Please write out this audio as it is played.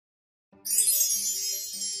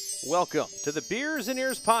Welcome to the Beers and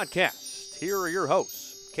Ears podcast. Here are your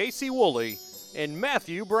hosts, Casey Woolley and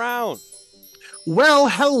Matthew Brown. Well,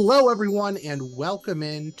 hello everyone, and welcome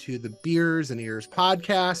into the Beers and Ears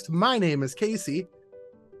podcast. My name is Casey.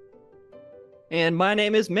 And my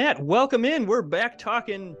name is Matt. Welcome in. We're back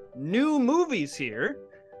talking new movies here.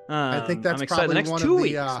 I think that's I'm excited. probably The next one 2 of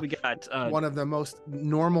weeks the we got one of the most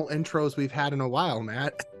normal intros we've had in a while,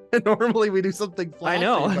 Matt. Normally we do something flashy. I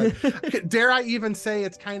know. But dare I even say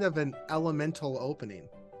it's kind of an elemental opening?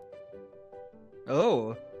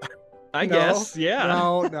 Oh, I No, guess. Yeah.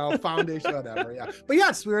 No, foundation, whatever. Yeah. But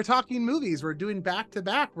yes, we were talking movies. We're doing back to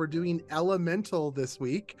back. We're doing Elemental this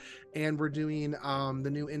week, and we're doing the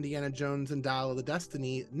new Indiana Jones and Dial of the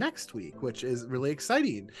Destiny next week, which is really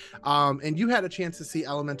exciting. And you had a chance to see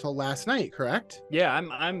Elemental last night, correct? Yeah,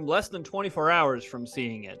 I'm less than 24 hours from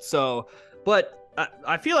seeing it. So, but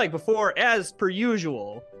I feel like as per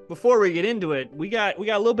usual, before we get into it, we got a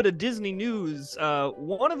little bit of Disney news.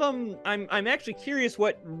 One of them, I'm actually curious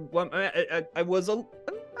what I was I don't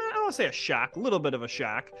want to say a shock, a little bit of a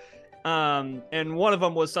shock. And one of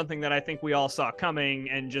them was something that I think we all saw coming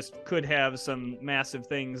and just could have some massive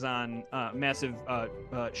things on massive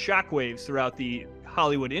shockwaves throughout the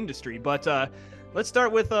Hollywood industry. But let's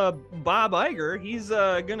start with Bob Iger. He's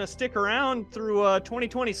gonna stick around through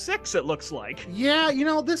 2026, it looks like. Yeah,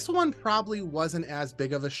 this one probably wasn't as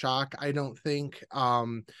big of a shock, I don't think.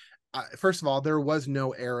 First of all, there was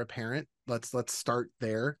no heir apparent. Let's start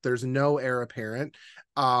there. There's no heir apparent.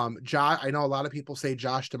 Josh, I know a lot of people say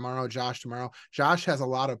Josh tomorrow. Josh has a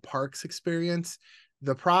lot of parks experience.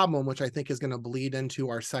 The problem, which I think is going to bleed into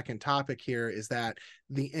our second topic here, is that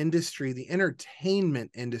the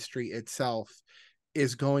entertainment industry itself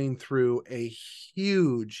is going through a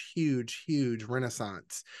huge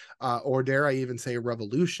renaissance, or dare I even say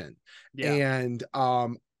revolution. Yeah. And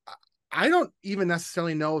I don't even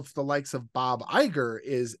necessarily know if the likes of Bob Iger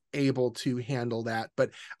is able to handle that, but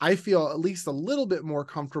I feel at least a little bit more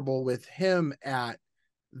comfortable with him at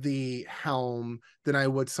the helm than I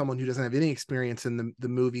would someone who doesn't have any experience in the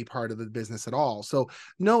movie part of the business at all. So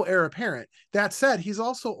no heir apparent. That said, he's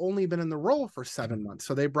also only been in the role for 7 months.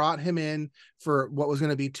 So they brought him in for what was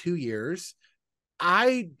going to be 2 years.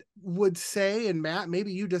 I would say, and Matt,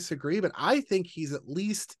 maybe you disagree, but I think he's at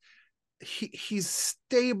least he's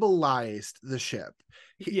stabilized the ship.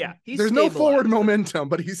 There's no forward momentum,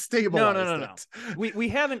 but he's stabilized. No.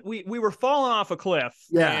 We were falling off a cliff.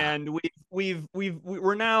 Yeah. And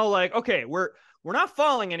we're now like, okay, we're not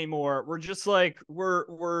falling anymore. We're just like,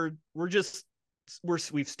 we've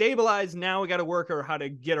stabilized. Now we got to work out how to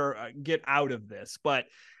get out of this. But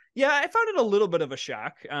yeah, I found it a little bit of a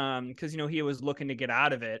shock. Because he was looking to get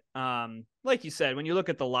out of it. Like you said, when you look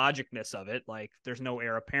at the logicness of it, like there's no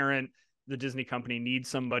heir apparent. The Disney company needs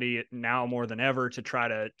somebody now more than ever to try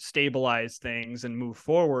to stabilize things and move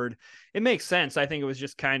forward. It makes sense. I think it was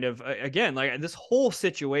just kind of, again, like this whole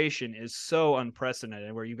situation is so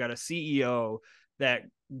unprecedented where you've got a CEO that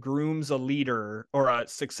grooms a leader or a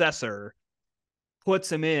successor, puts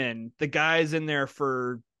him in, the guy's in there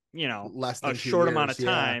for, less than a short years, amount of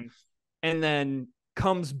time, and then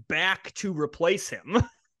comes back to replace him.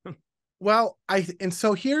 Well,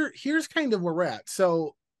 so here's kind of where we're at.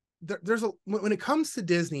 So when it comes to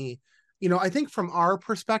Disney, I think from our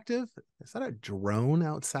perspective, is that a drone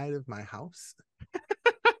outside of my house?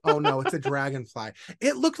 Oh no, it's a dragonfly.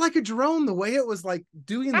 It looked like a drone the way it was like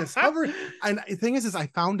doing this hover. And the thing is I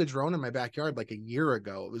found a drone in my backyard like a year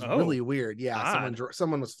ago. It was really weird. Yeah,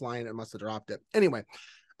 someone was flying it, must have dropped it. Anyway,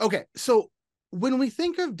 okay, so when we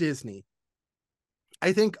think of Disney,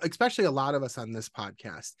 I think especially a lot of us on this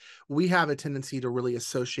podcast, we have a tendency to really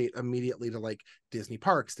associate immediately to like Disney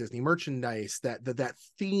parks, Disney merchandise, that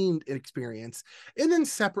themed experience. And then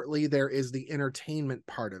separately, there is the entertainment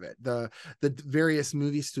part of it, the various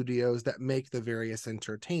movie studios that make the various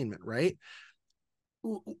entertainment, right?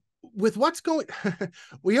 With what's going,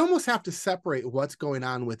 we almost have to separate what's going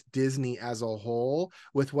on with Disney as a whole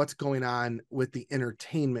with what's going on with the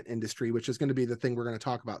entertainment industry, which is going to be the thing we're going to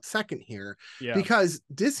talk about second here. Yeah. Because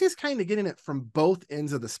Disney's kind of getting it from both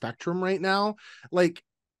ends of the spectrum right now. Like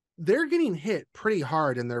they're getting hit pretty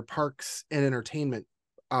hard in their parks and entertainment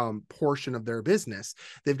portion of their business.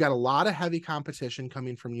 They've got a lot of heavy competition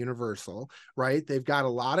coming from Universal, right? They've got a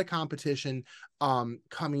lot of competition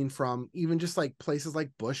coming from even just like places like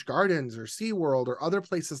Busch Gardens or SeaWorld or other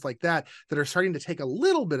places like that are starting to take a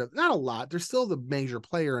little bit of, not a lot, they're still the major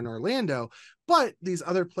player in Orlando, but these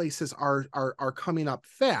other places are coming up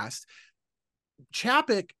fast.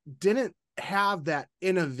 Chapek didn't have that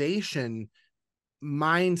innovation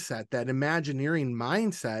mindset, that Imagineering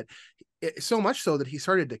mindset. so much so that he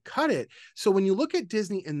started to cut it. So when you look at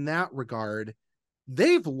Disney in that regard,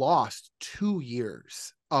 they've lost 2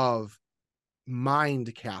 years of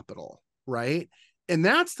mind capital, right? And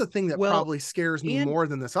that's the thing that Well, probably scares me and more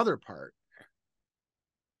than this other part.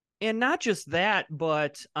 and not just that,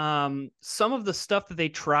 but some of the stuff that they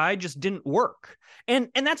tried just didn't work, and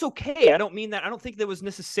that's okay. I don't mean that. I don't think that was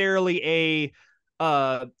necessarily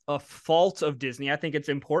a fault of Disney. I think it's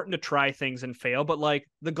important to try things and fail, but like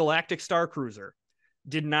the Galactic Star Cruiser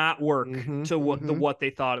did not work to what they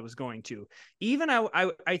thought it was going to. Even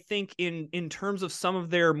I think in terms of some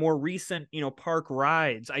of their more recent park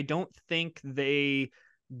rides, I don't think they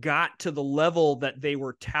got to the level that they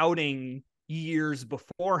were touting years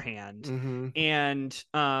beforehand. And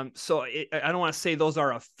so I don't want to say those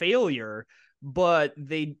are a failure, but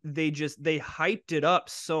they hyped it up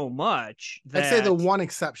so much that I'd say the one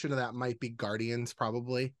exception to that might be Guardians,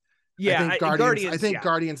 probably. Yeah, I think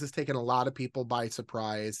Guardians has taken a lot of people by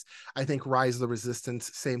surprise. I think Rise of the Resistance,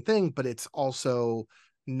 same thing, but it's also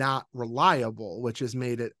not reliable, which has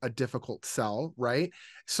made it a difficult sell, right?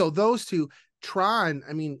 So those two, Tron,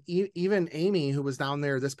 I mean, even Amy, who was down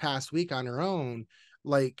there this past week on her own,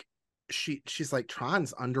 like she's like,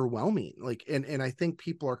 Tron's underwhelming. Like, and I think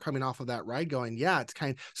people are coming off of that ride going, yeah, it's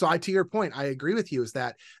so to your point, I agree with you, is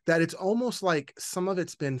that it's almost like some of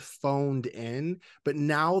it's been phoned in, but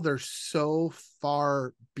now they're so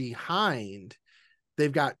far behind.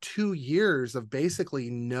 They've got 2 years of basically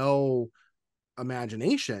no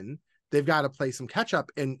imagination. They've got to play some catch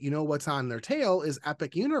up. And you know what's on their tail is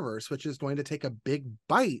Epic Universe, which is going to take a big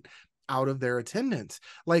bite out of their attendance.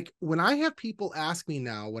 Like when I have people ask me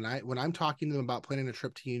now, when I'm talking to them about planning a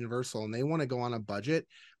trip to Universal and they want to go on a budget,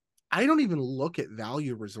 I don't even look at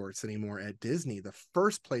value resorts anymore at Disney. The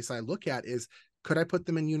first place I look at is, could I put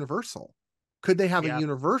them in Universal? Could they have a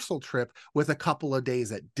Universal trip with a couple of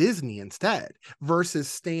days at Disney instead versus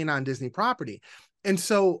staying on Disney property? And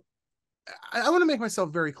so I want to make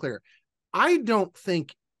myself very clear. I don't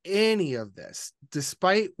think any of this,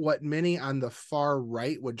 despite what many on the far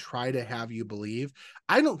right would try to have you believe,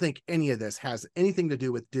 I don't think any of this has anything to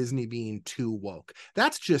do with Disney being too woke.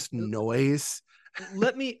 That's just noise.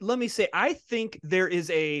 Let me say, I think there is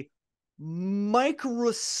a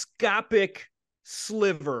microscopic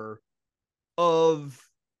sliver of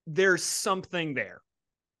there's something there,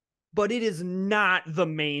 but it is not the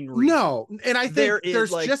main reason. No, and I think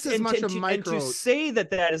there's like, just as much of micro. And to say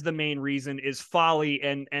that is the main reason is folly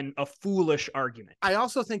and a foolish argument. I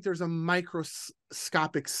also think there's a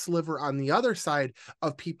microscopic sliver on the other side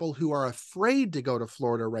of people who are afraid to go to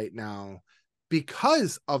Florida right now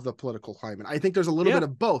because of the political climate. I think there's a little bit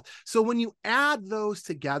of both. So when you add those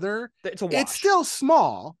together, it's a wash. It's still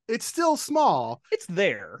small. It's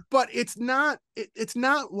there, but it's not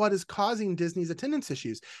what is causing Disney's attendance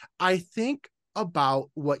issues. I think about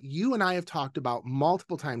what you and I have talked about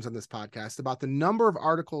multiple times on this podcast, about the number of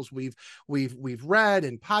articles we've read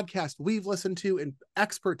and podcasts we've listened to and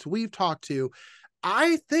experts we've talked to.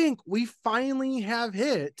 I think we finally have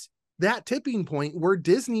hit that tipping point where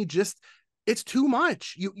Disney just, it's too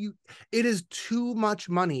much. It is too much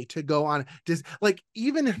money to go on. Just like,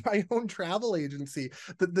 even in my own travel agency,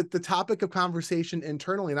 the topic of conversation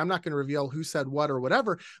internally, and I'm not going to reveal who said what or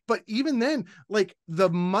whatever, but even then, like the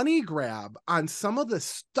money grab on some of the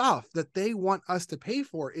stuff that they want us to pay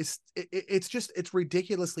for it's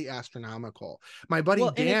ridiculously astronomical. My buddy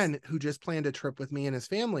Dan, who just planned a trip with me and his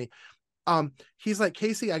family, he's like,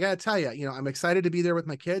 Casey, I gotta tell you, I'm excited to be there with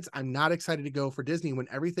my kids. I'm not excited to go for Disney when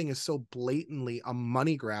everything is so blatantly a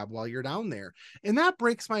money grab while you're down there. And that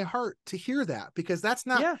breaks my heart to hear that, because that's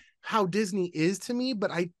not how Disney is to me, but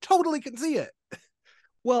I totally can see it.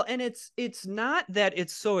 Well, and it's not that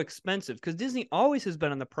it's so expensive, because Disney always has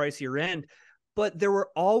been on the pricier end, but there were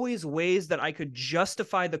always ways that I could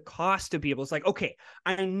justify the cost to people. It's like, okay,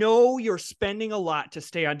 I know you're spending a lot to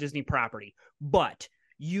stay on Disney property, but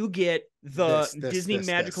you get the Disney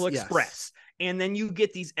Magical Express. Yes. And then you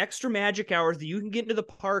get these extra magic hours that you can get into the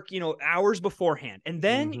park, hours beforehand. And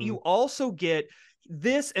then you also get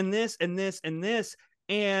this and this and this and this.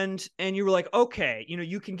 And you were like, okay,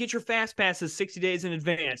 you can get your fast passes 60 days in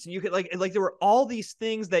advance. And you could like there were all these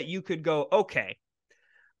things that you could go, okay.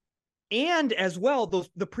 And as well,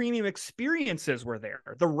 the premium experiences were there.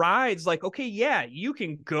 The rides, like, okay, yeah, you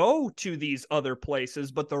can go to these other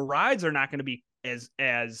places, but the rides are not going to be as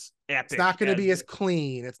epic. It's not going to be as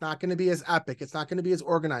clean. It's not going to be as epic. It's not going to be as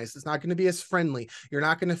organized. It's not going to be as friendly. You're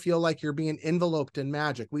not going to feel like you're being enveloped in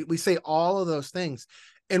magic. We say all of those things.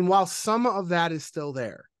 And while some of that is still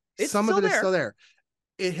there, some of it is still there,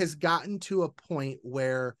 it has gotten to a point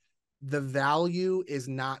where the value is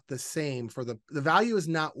not the same for the value is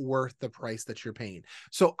not worth the price that you're paying.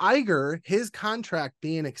 So Iger, his contract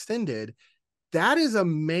being extended, that is a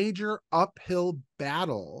major uphill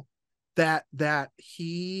battle that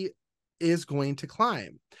he is going to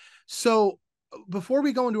climb. So before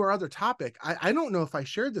we go into our other topic, I don't know if I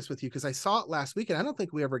shared this with you because I saw it last week and I don't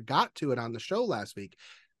think we ever got to it on the show last week.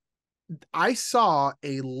 I saw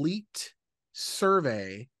a leaked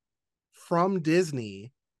survey from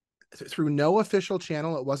Disney through no official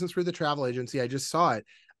channel. It wasn't through the travel agency. I just saw it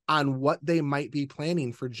on what they might be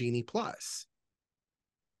planning for Genie Plus.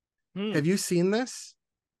 Have you seen this?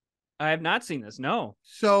 I have not seen this. No.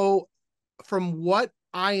 So from what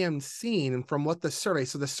I am seeing and from what the survey,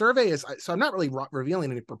 so the survey is, so I'm not really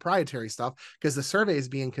revealing any proprietary stuff because the survey is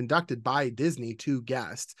being conducted by Disney to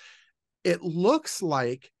guests. It looks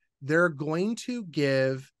like they're going to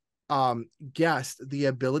give guests the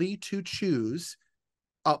ability to choose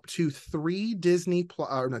up to 3 Genie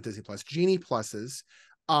Pluses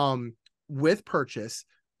with purchase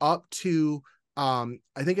up to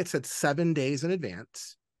I think it said 7 days in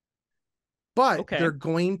advance. But they're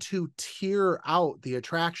going to tier out the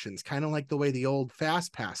attractions, kind of like the way the old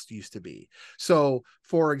Fast Pass used to be. So,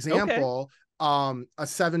 for example, a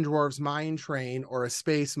Seven Dwarfs Mine Train or a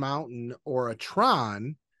Space Mountain or a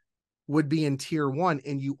Tron would be in tier 1,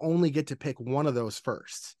 and you only get to pick one of those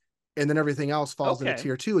first. And then everything else falls into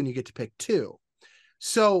tier 2, and you get to pick 2.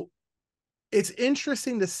 So it's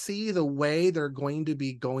interesting to see the way they're going to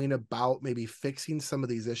be going about maybe fixing some of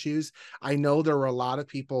these issues. I know there were a lot of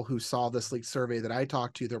people who saw this leaked survey that I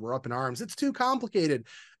talked to that were up in arms. It's too complicated.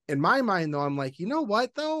 In my mind, though, I'm like, you know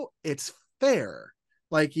what, though? It's fair.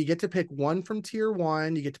 Like, you get to pick 1 from tier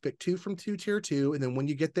 1, you get to pick 2 from tier 2, and then when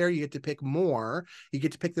you get there, you get to pick more. You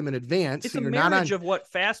get to pick them in advance. It's so a you're marriage not on... of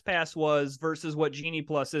what Fast Pass was versus what Genie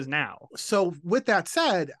Plus is now. So with that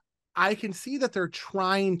said, I can see that they're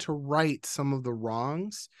trying to right some of the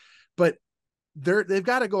wrongs, but they've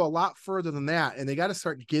got to go a lot further than that, and they got to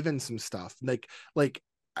start giving some stuff. Like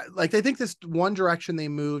I think this one direction they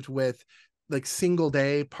moved with like single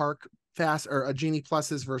day park fast or a Genie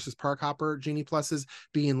Pluses versus Park Hopper Genie Pluses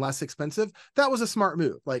being less expensive. That was a smart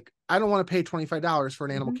move. Like, I don't want to pay $25 for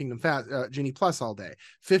an Animal Kingdom Genie Plus all day.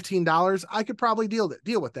 $15, I could probably deal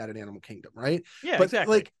with that at Animal Kingdom, right? Yeah, but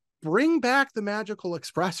exactly. Like, bring back the Magical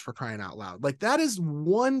Express, for crying out loud. Like, that is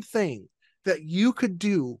one thing that you could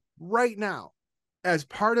do right now as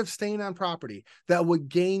part of staying on property that would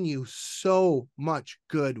gain you so much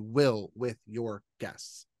goodwill with your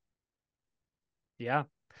guests. Yeah.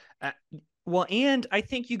 Well, and I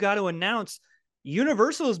think you got to announce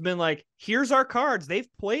Universal has been like, here's our cards. They've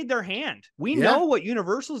played their hand. We know what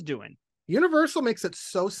Universal's doing. Universal makes it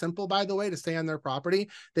so simple, by the way, to stay on their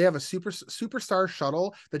property. They have a superstar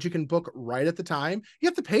shuttle that you can book right at the time. You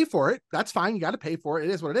have to pay for it. That's fine. You got to pay for it.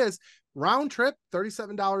 It is what it is. Round trip,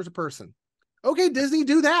 $37 a person. Okay, Disney,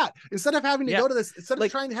 do that. Instead of having to go to this, instead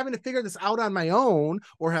of having to figure this out on my own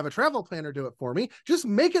or have a travel planner do it for me, just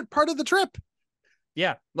make it part of the trip.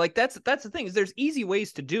 Yeah, like that's the thing, is there's easy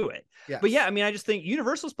ways to do it. Yes. But yeah, I mean, I just think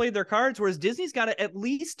Universal's played their cards, whereas Disney's got to at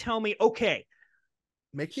least tell me, okay,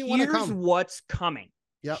 here's what's coming.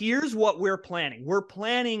 Yep. Here's what we're planning. We're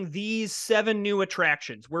planning these 7 new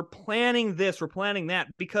attractions. We're planning this. We're planning that.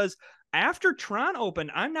 Because after Tron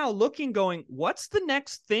opened, I'm now looking, going, what's the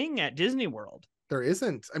next thing at Disney World? There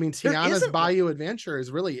isn't. I mean, Tiana's Bayou Adventure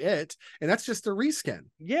is really it, and that's just a reskin.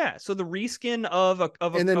 Yeah, so the reskin of a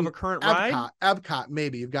current ride. Epcot,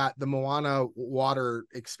 maybe you've got the Moana water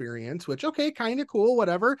experience, which kind of cool,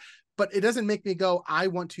 whatever. But it doesn't make me go, I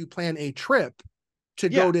want to plan a trip to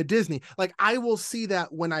go to Disney. Like, I will see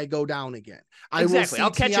that when I go down again. I will see I'll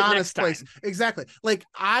catch Tiana's it next place. Time. Exactly. Like,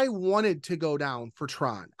 I wanted to go down for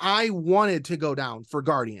Tron. I wanted to go down for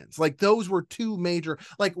Guardians. Like, those were 2 major,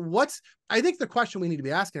 like, I think the question we need to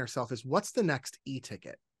be asking ourselves is, what's the next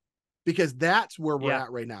e-ticket? Because that's where we're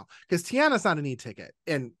at right now. Because Tiana's not an e-ticket,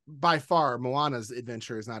 and by far Moana's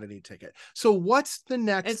Adventure is not an e-ticket. So what's the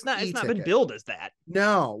next? It's not been billed as that.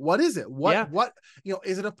 No, what is it? What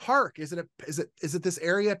is it? A park? Is it this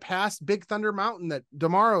area past Big Thunder Mountain that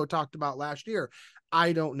Damaro talked about last year?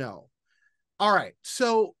 I don't know. All right,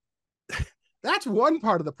 so that's one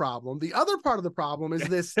part of the problem. The other part of the problem is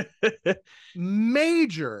this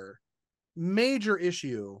major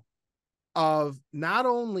issue of not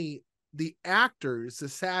only the actors, the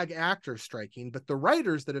SAG actors striking, but the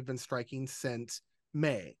writers that have been striking since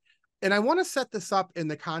May. And I want to set this up in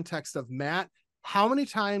the context of, Matt, how many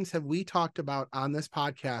times have we talked about on this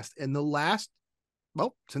podcast in the last,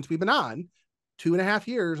 since we've been on 2.5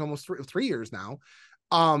 years, almost 3 years now.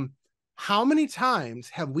 How many times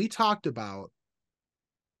have we talked about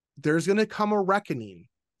there's going to come a reckoning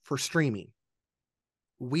for streaming.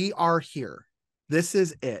 We are here. This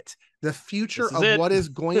is it. The future of what is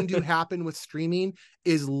going to happen with streaming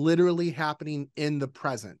is literally happening in the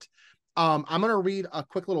present. I'm going to read a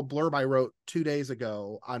quick little blurb I wrote 2 days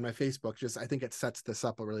ago on my Facebook. I think it sets this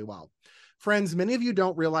up really well. Friends, many of you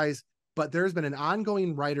don't realize, but there's been an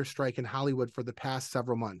ongoing writer strike in Hollywood for the past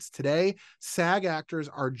several months. Today, SAG actors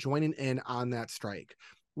are joining in on that strike.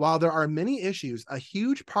 While there are many issues, a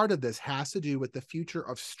huge part of this has to do with the future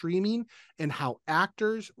of streaming and how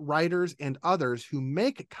actors, writers, and others who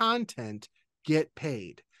make content get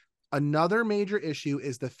paid. Another major issue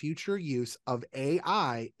is the future use of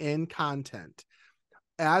AI in content.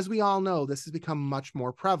 As we all know, this has become much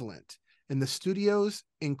more prevalent. And the studios,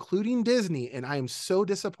 including Disney, and I am so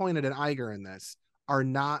disappointed in Iger in this, are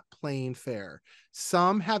not playing fair.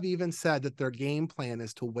 Some have even said that their game plan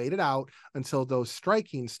is to wait it out until those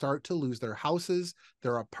striking start to lose their houses,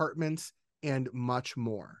 their apartments, and much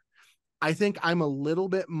more. I think I'm a little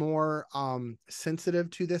bit more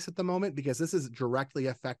sensitive to this at the moment because this is directly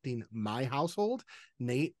affecting my household.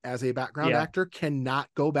 Nate, as a background actor, cannot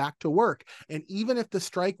go back to work. And even if the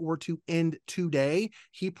strike were to end today,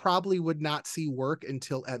 he probably would not see work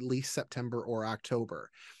until at least September or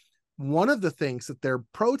October. One of the things that they're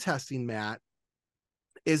protesting, Matt,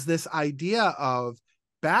 is this idea of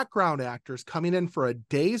background actors coming in for a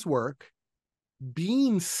day's work,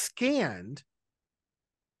 being scanned,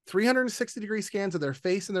 360-degree scans of their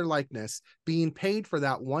face and their likeness, being paid for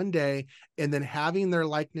that one day, and then having their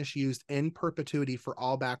likeness used in perpetuity for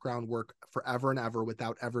all background work forever and ever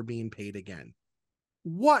without ever being paid again.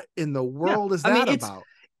 What in the world is that about?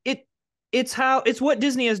 It's what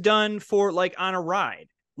Disney has done for, like, on a ride.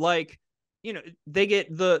 Like, you know, they get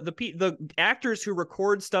the actors who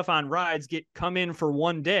record stuff on rides come in for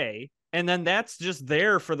one day, and then that's just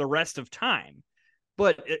there for the rest of time.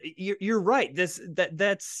 But you're right.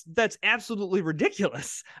 That's absolutely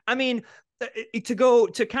ridiculous. I mean,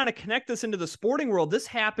 to kind of connect this into the sporting world, this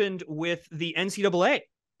happened with the NCAA.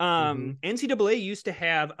 NCAA used to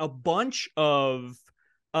have a bunch of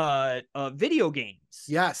video games.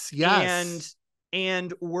 Yes.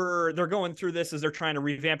 And they're going through this as they're trying to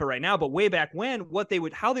revamp it right now. But way back when,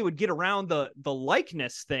 how they would get around the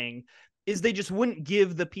likeness thing is they just wouldn't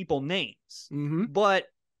give the people names, but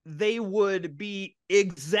they would be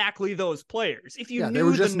exactly those players. If you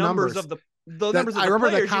knew the numbers of the numbers of the remember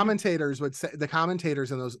players, the commentators would say, the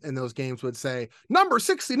commentators in those games would say number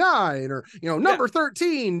 69 or number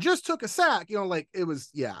 13 just took a sack. Like it was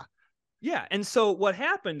Yeah, and so what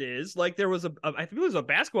happened is, like, there was I think it was a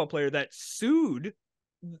basketball player that sued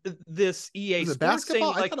this EA Sports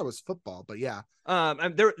basketball. Saying, I thought it was football, but yeah.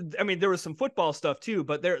 There was some football stuff too,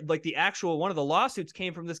 but the actual one of the lawsuits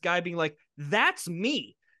came from this guy being like, "That's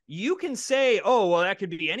me. You can say, oh, well, that could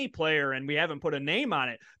be any player, and we haven't put a name on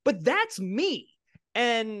it, but that's me."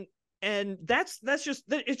 And it's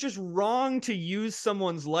just wrong to use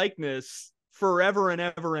someone's likeness forever and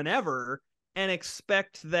ever and ever and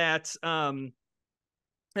expect that that's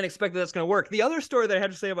going to work. The other story that I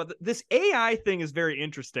had to say about this AI thing is very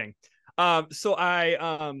interesting. So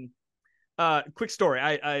quick story.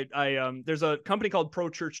 I there's a company called Pro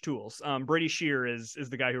Church Tools. Brady Shear is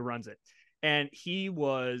the guy who runs it. And he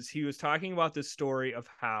was talking about this story of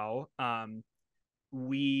how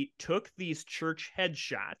we took these church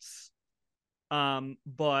headshots,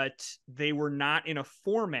 but they were not in a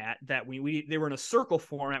format that they were in a circle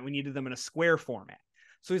format. We needed them in a square format.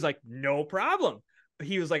 So he's like, no problem.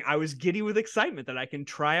 He was like, I was giddy with excitement that I can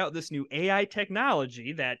try out this new AI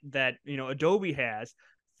technology that Adobe has,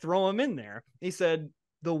 throw them in there. He said,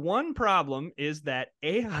 the one problem is that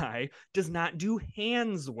AI does not do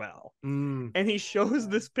hands well. And he shows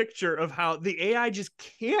this picture of how the AI just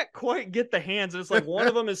can't quite get the hands. And it's like one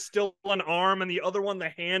of them is still an arm and the other one, the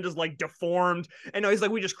hand is like deformed. And he's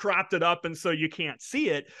like, we just cropped it up and so you can't see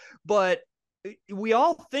it. But we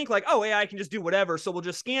all think like, oh, AI can just do whatever. So we'll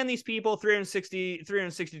just scan these people, 360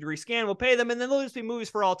 degree scan, we'll pay them, and then they'll just be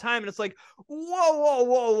movies for all time. And it's like,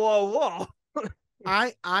 whoa.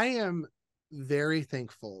 I am very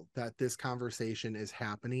thankful that this conversation is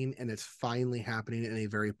happening, and it's finally happening in a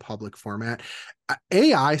very public format.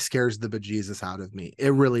 AI scares the bejesus out of me.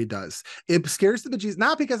 It really does. It scares the bejesus,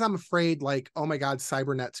 not because I'm afraid like, oh my God,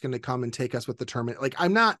 Cybernet's going to come and take us with the Terminator. Like,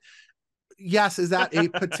 I'm not. Yes, is that a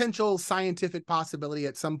potential scientific possibility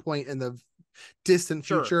at some point in the distant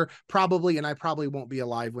future? Sure. Probably, and I probably won't be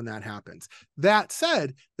alive when that happens. That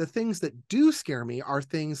said, the things that do scare me are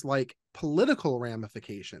things like political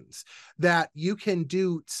ramifications, that you can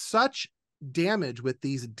do such damage with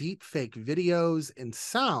these deep fake videos and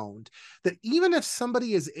sound that even if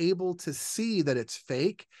somebody is able to see that it's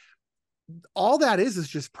fake, all that is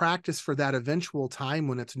just practice for that eventual time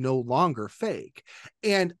when it's no longer fake.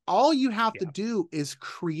 And all you have to do is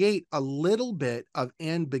create a little bit of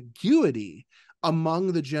ambiguity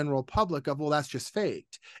among the general public of, well, that's just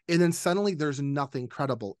faked. And then suddenly there's nothing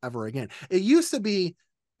credible ever again. It used to be,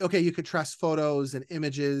 okay, you could trust photos and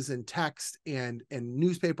images and text and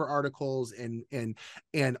newspaper articles and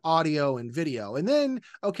audio and video. And then,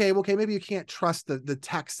 okay, maybe you can't trust the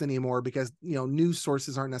text anymore because, you know, news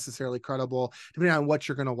sources aren't necessarily credible depending on what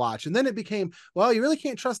you're going to watch. And then it became, well, you really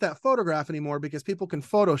can't trust that photograph anymore because people can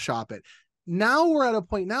Photoshop it. Now we're at a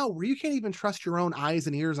point now where you can't even trust your own eyes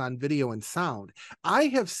and ears on video and sound. I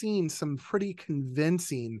have seen some pretty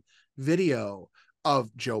convincing video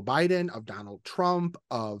of Joe Biden, of Donald Trump,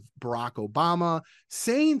 of Barack Obama,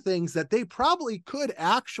 saying things that they probably could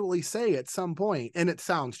actually say at some point, and it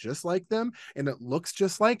sounds just like them, and it looks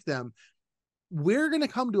just like them. We're going to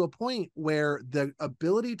come to a point where the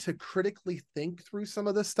ability to critically think through some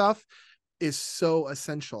of this stuff is so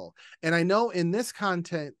essential. And I know in this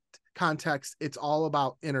context, it's all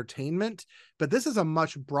about entertainment, but this is a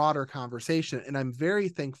much broader conversation, and I'm very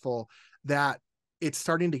thankful that it's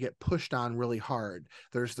starting to get pushed on really hard.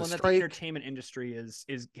 There's the strike. The entertainment industry is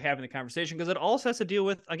having the conversation because it also has to deal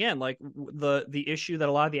with, again, like the issue that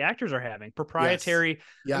a lot of the actors are having, proprietary.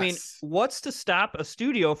 Yes. I mean, what's to stop a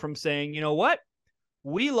studio from saying, you know what?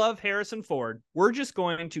 We love Harrison Ford. We're just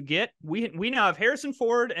going to we now have Harrison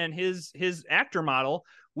Ford and his actor model.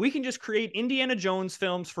 We can just create Indiana Jones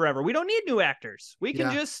films forever. We don't need new actors. We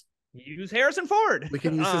can just use Harrison Ford. We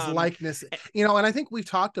can use his likeness, you know, and I think we've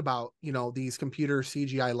talked about, you know, these computer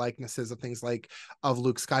CGI likenesses of things like of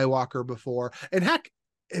Luke Skywalker before. And heck,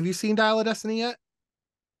 have you seen Dial of Destiny yet?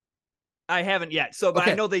 I haven't yet. So, but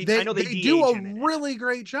okay. I know they do a really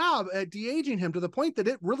great job at de-aging him to the point that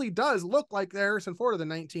it really does look like the Harrison Ford of the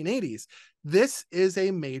 1980s. This is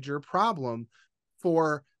a major problem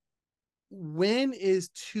for when is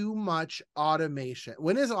too much automation?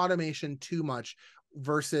 When is automation too much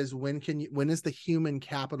versus when is the human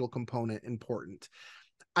capital component important?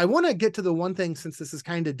 I want to get to the one thing, since this is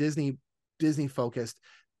kind of Disney focused,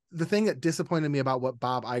 the thing that disappointed me about what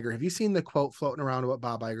Bob Iger, have you seen the quote floating around what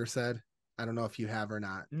Bob Iger said? I don't know if you have or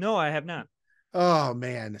not. No, I have not. Oh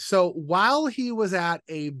man. So while he was at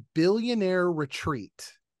a billionaire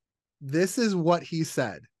retreat, this is what he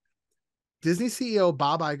said. Disney CEO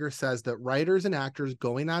Bob Iger says that writers and actors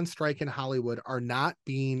going on strike in Hollywood are not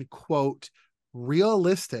being, quote,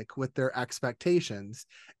 realistic with their expectations,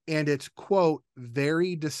 and it's, quote,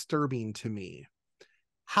 very disturbing to me.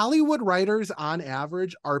 Hollywood writers on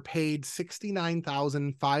average are paid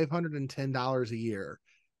 $69,510 a year.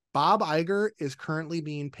 Bob Iger is currently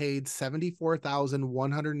being paid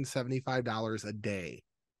 $74,175 a day.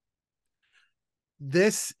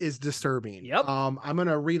 This is disturbing. Yep. I'm going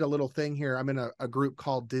to read a little thing here. I'm in a group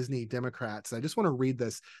called Disney Democrats. I just want to read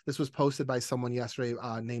this. This was posted by someone yesterday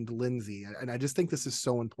named Lindsay, and I just think this is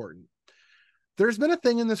so important. There's been a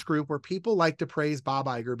thing in this group where people like to praise Bob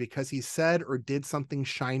Iger because he said or did something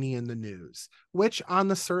shiny in the news, which on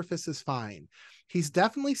the surface is fine. He's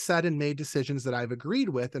definitely said and made decisions that I've agreed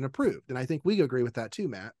with and approved, and I think we agree with that too,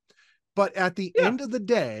 Matt. But at the end of the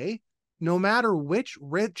day, no matter which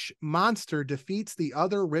rich monster defeats the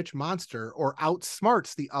other rich monster or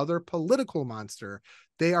outsmarts the other political monster,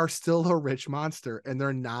 they are still a rich monster and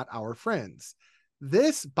they're not our friends.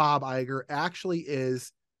 This Bob Iger actually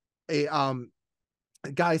is a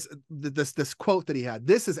guys, this quote that he had,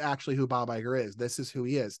 this is actually who Bob Iger is. This is who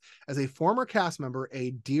he is. As a former cast member, a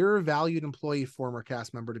dear valued employee, former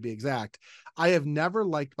cast member to be exact, I have never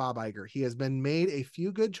liked Bob Iger. He has been made a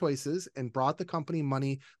few good choices and brought the company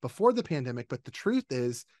money before the pandemic, but the truth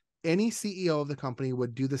is any CEO of the company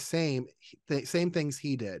would do the same things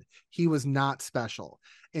he did. He was not special.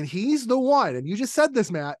 And he's the one, and you just said this,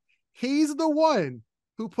 Matt, he's the one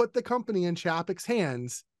who put the company in Chapek's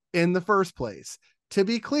hands in the first place. To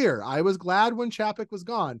be clear, I was glad when Chapek was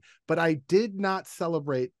gone, but I did not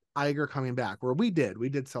celebrate Iger coming back, where we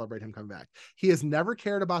did celebrate him coming back. He has never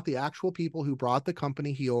cared about the actual people who brought the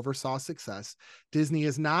company he oversaw success. Disney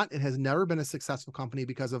is not and has never been a successful company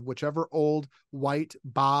because of whichever old white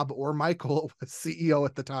Bob or Michael was CEO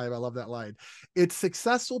at the time. I love that line. It's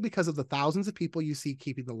successful because of the thousands of people you see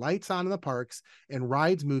keeping the lights on in the parks and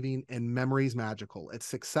rides moving and memories magical. It's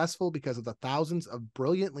successful because of the thousands of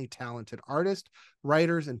brilliantly talented artists,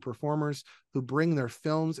 writers, and performers who bring their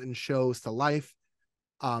films and shows to life.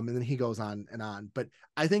 And then he goes on and on. But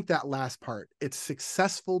I think that last part, it's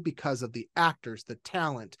successful because of the actors, the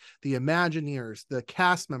talent, the Imagineers, the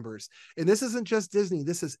cast members. And this isn't just Disney.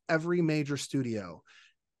 This is every major studio.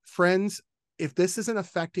 Friends, if this isn't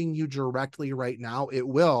affecting you directly right now, it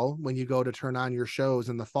will when you go to turn on your shows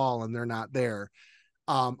in the fall and they're not there.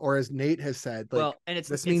 Or as Nate has said, like, well, and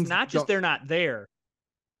it's means not just they're not there.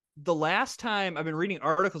 The last time I've been reading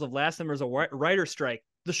articles of last time there was a writer strike,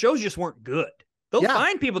 the shows just weren't good. They'll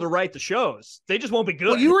find people to write the shows. They just won't be good.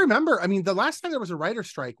 Well, you remember, I mean, the last time there was a writer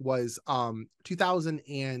strike was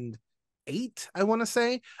 2008, I want to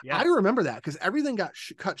say. Yeah. I remember that because everything got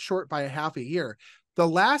cut short by a half a year. The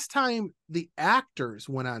last time the actors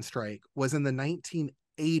went on strike was in the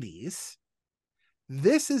 1980s.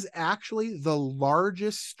 This is actually the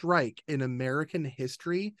largest strike in American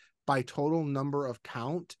history by total number of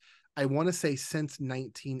count, I want to say since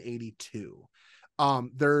 1982.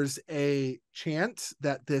 There's a chance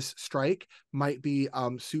that this strike might be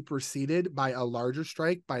superseded by a larger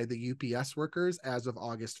strike by the UPS workers as of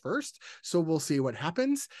August 1st. So we'll see what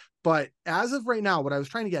happens. But as of right now, what I was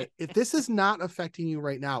trying to get, if this is not affecting you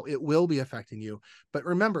right now, it will be affecting you. But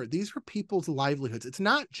remember, these are people's livelihoods. It's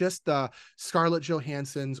not just the Scarlett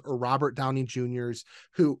Johanssons or Robert Downey Jr.'s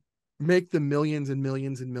who make the millions and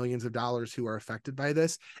millions and millions of dollars who are affected by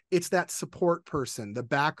this. It's that support person, the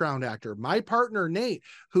background actor, my partner, Nate,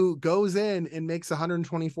 who goes in and makes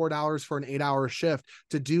 $124 for an 8-hour shift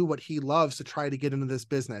to do what he loves to try to get into this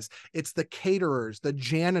business. It's the caterers, the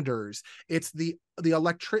janitors, it's the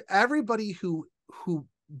electric, everybody who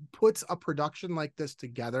puts a production like this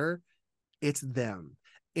together. It's them.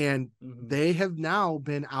 And they have now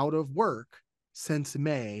been out of work since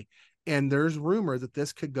May. And there's rumor that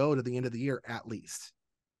this could go to the end of the year at least.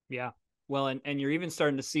 Yeah. Well, and you're even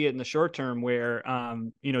starting to see it in the short term where,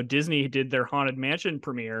 Disney did their Haunted Mansion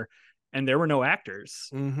premiere and there were no actors.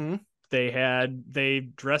 Mm-hmm. They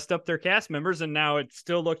dressed up their cast members and now it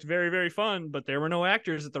still looked very, very fun, but there were no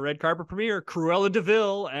actors at the red carpet premiere. Cruella de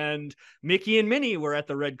Vil and Mickey and Minnie were at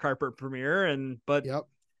the red carpet premiere. Yep.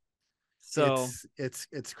 So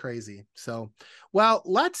it's crazy. So, well,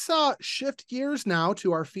 let's shift gears now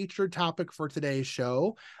to our featured topic for today's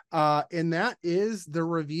show. And that is the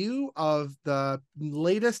review of the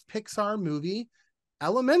latest Pixar movie,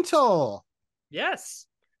 Elemental. Yes.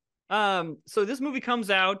 So this movie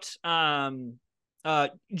comes out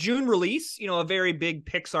June release, a very big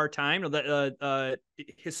Pixar time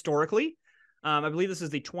historically. I believe this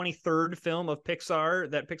is the 23rd film of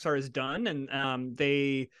Pixar that Pixar has done, and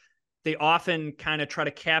they often kind of try to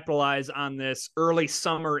capitalize on this early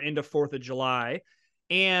summer into 4th of July.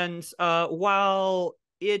 And while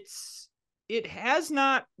it has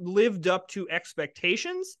not lived up to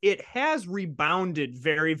expectations, it has rebounded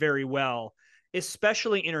very, very well,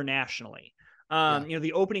 especially internationally.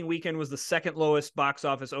 The opening weekend was the second lowest box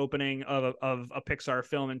office opening of a Pixar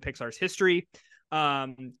film in Pixar's history.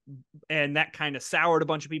 And that kind of soured a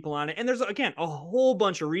bunch of people on it. And there's, again, a whole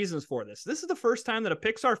bunch of reasons for this. This is the first time that a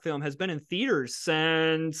Pixar film has been in theaters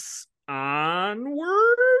since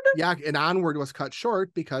Onward. Yeah, and Onward was cut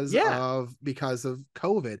short because of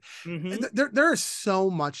COVID. Mm-hmm. There is so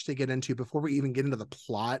much to get into before we even get into the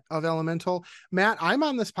plot of Elemental. Matt, I'm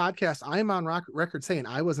on this podcast. I'm on record saying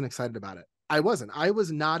I wasn't excited about it. I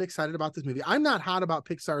was not excited about this movie. I'm not hot about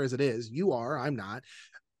Pixar as it is. You are. I'm not.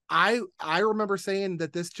 I remember saying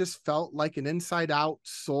that this just felt like an Inside Out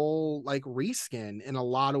Soul like reskin in a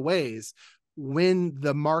lot of ways when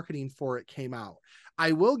the marketing for it came out.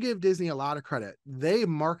 I will give Disney a lot of credit. They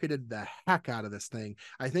marketed the heck out of this thing.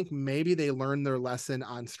 I think maybe they learned their lesson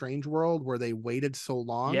on Strange World where they waited so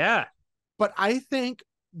long. Yeah. But I think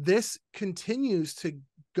this continues to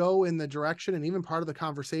go in the direction and even part of the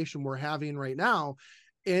conversation we're having right now,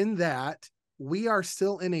 in that we are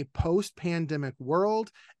still in a post-pandemic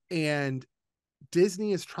world. And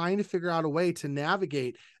Disney is trying to figure out a way to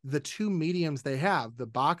navigate the two mediums they have, the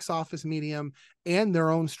box office medium and their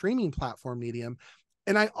own streaming platform medium.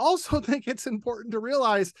 And I also think it's important to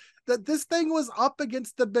realize that this thing was up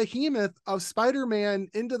against the behemoth of Spider-Man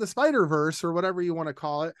Into the Spider-Verse, or whatever you want to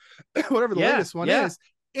call it, whatever the latest one is.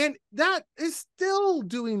 And that is still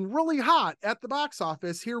doing really hot at the box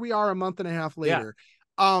office. Here we are a month and a half later.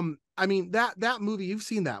 Yeah. I mean, that movie, you've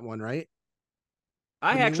seen that one, right?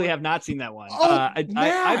 I actually have not seen that one. I'm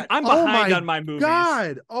behind on my movies.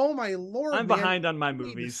 God, oh my Lord, I'm behind on my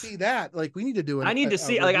movies. We need to see that. Like, we need to do it. I need to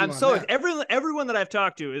see. Like, I'm so everyone that I've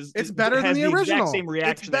talked to it's better than the original. Exact same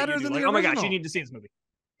reaction. It's better than the original. Oh my gosh, you need to see this movie.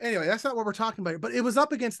 Anyway, that's not what we're talking about. But it was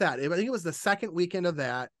up against that. I think it was the second weekend of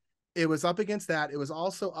that. It was up against that. It was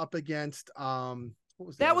also up against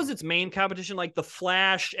that was its main competition, like The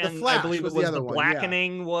Flash, and I believe it was The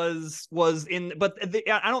Blackening was in. But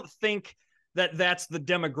I don't think that's the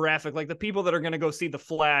demographic. Like the people that are going to go see The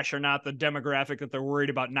Flash are not the demographic that they're worried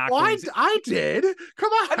about not Well, going to see. I did.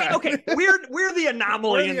 Come on. I mean, okay, we're the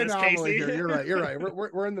anomaly in this case. Here. You're right.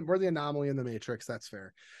 We're the anomaly in the Matrix. That's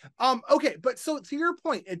fair. Okay, but so to your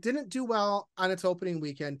point, it didn't do well on its opening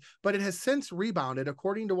weekend, but it has since rebounded.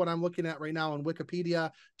 According to what I'm looking at right now on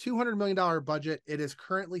Wikipedia, $200 million budget. It is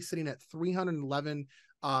currently sitting at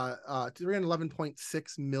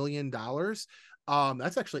 $311.6 million.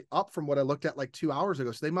 That's actually up from what I looked at like 2 hours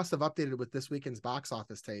ago. So they must have updated with this weekend's box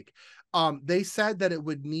office take. They said that it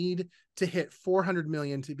would need to hit 400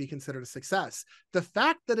 million to be considered a success. The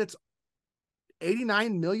fact that it's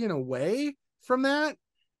 89 million away from that,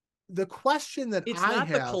 the question that it's I not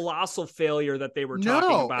have, the colossal failure that they were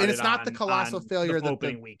talking about. And it's not the colossal failure that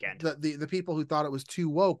opening weekend. The people who thought it was too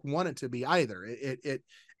woke want it to be either. It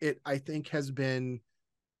I think has been,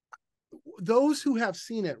 those who have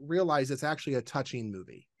seen it realize it's actually a touching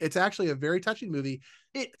movie. It's actually a very touching movie.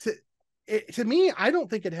 To me, I don't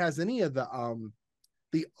think it has any of the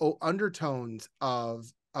undertones of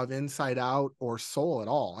Inside Out or Soul at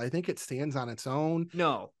all. I think it stands on its own.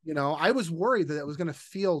 No, I was worried that it was going to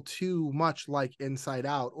feel too much like Inside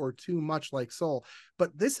Out or too much like Soul,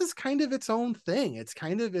 but this is kind of its own thing. It's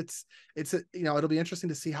kind of it'll be interesting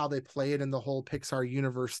to see how they play it in the whole Pixar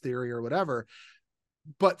universe theory or whatever.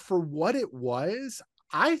 But for what it was,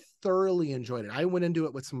 I thoroughly enjoyed it. I went into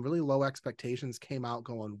it with some really low expectations, came out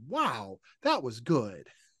going, wow, that was good.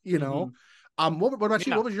 What about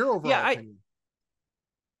you? What was your overall opinion?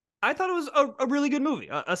 I thought it was a really good movie,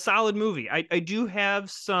 a solid movie. I do have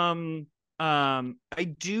some,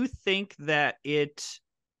 I do think that it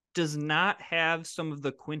does not have some of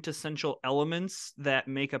the quintessential elements that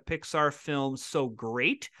make a Pixar film so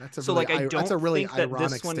great. That's a really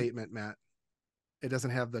ironic statement, Matt. It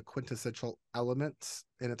doesn't have the quintessential elements,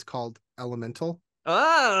 and it's called Elemental.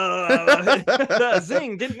 Oh,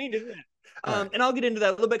 zing! Didn't mean to do that. Right. And I'll get into that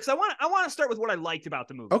a little bit because I want to start with what I liked about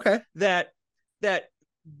the movie. Okay. That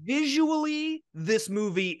visually, this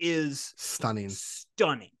movie is stunning.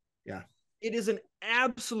 Yeah. It is an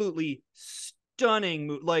absolutely stunning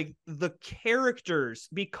movie. Like the characters,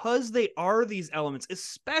 because they are these elements,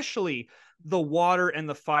 especially the water and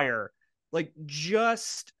the fire. Like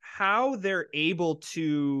just how they're able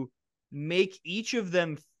to make each of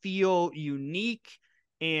them feel unique,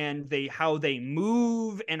 and how they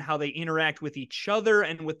move and how they interact with each other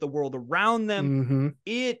and with the world around them. Mm-hmm.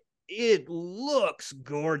 It looks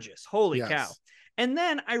gorgeous. Holy cow. And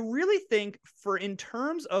then I really think in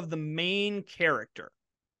terms of the main character,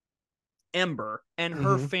 Ember, and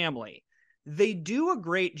her family, they do a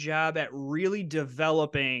great job at really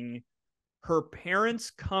developing her parents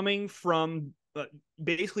coming from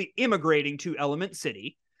basically immigrating to Element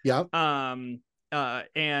City. Yeah. And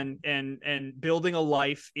building a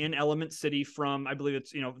life in Element City from, I believe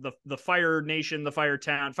it's, the Fire Nation, the Fire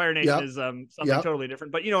Town. Fire Nation is something totally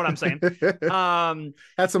different, but you know what I'm saying.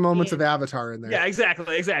 That's some moments of Avatar in there. Yeah,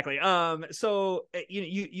 exactly. So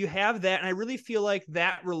you have that, and I really feel like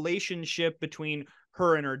that relationship between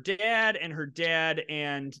her and her dad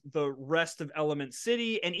and the rest of Element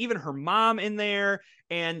City, and even her mom in there,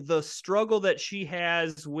 and the struggle that she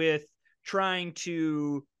has with trying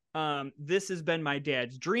to, this has been my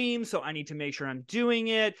dad's dream, so I need to make sure I'm doing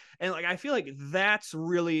it. And like, I feel like that's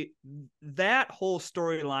really, that whole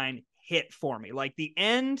storyline hit for me. Like the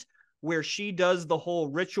end where she does the whole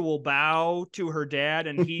ritual bow to her dad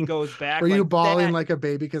and he goes back. Were you bawling like a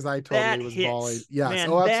baby? Because I totally was bawling. Yes.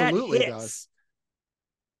 Man, absolutely does.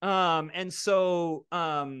 And so,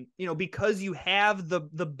 because you have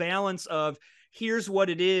the balance of here's what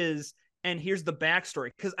it is and here's the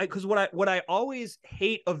backstory. Because what I always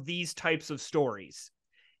hate of these types of stories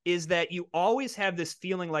is that you always have this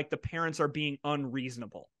feeling like the parents are being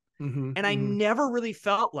unreasonable. And I never really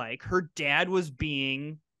felt like her dad was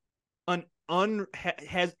being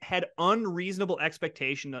had unreasonable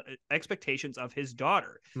expectations of his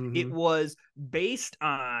daughter. It was based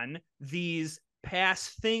on these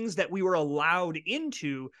past things that we were allowed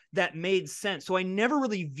into that made sense. So I never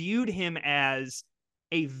really viewed him as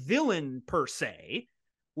a villain per se,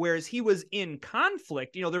 whereas he was in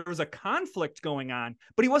conflict. There was a conflict going on,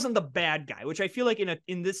 but he wasn't the bad guy, which I feel like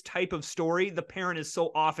in this type of story, the parent is so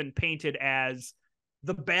often painted as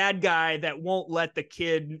the bad guy that won't let the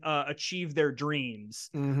kid achieve their dreams.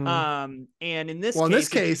 And in this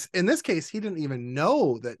case, he didn't even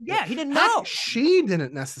know that. Yeah, he didn't know. She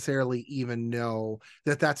didn't necessarily even know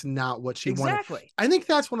that that's not what she wanted. I think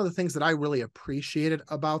that's one of the things that I really appreciated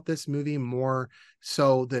about this movie more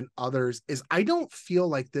so than others is I don't feel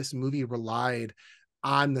like this movie relied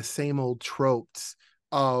on the same old tropes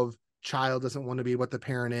of child doesn't want to be what the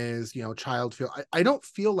parent is, child feel. I don't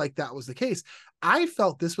feel like that was the case. I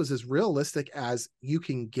felt this was as realistic as you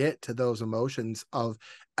can get to those emotions of,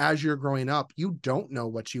 as you're growing up, you don't know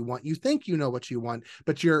what you want. You think you know what you want,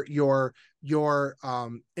 but you're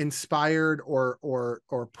inspired or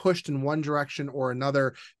pushed in one direction or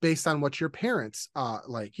another based on what your parents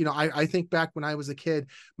like. I think back when I was a kid,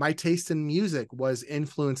 my taste in music was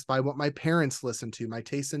influenced by what my parents listened to. My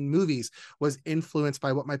taste in movies was influenced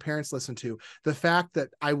by what my parents listened to. The fact that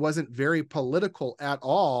I wasn't very political at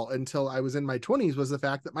all until I was in my 20s was the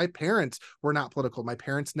fact that my parents were not political. My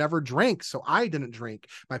parents never drank, so I didn't drink.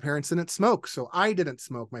 My parents didn't smoke, so I didn't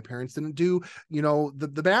smoke. My parents didn't do,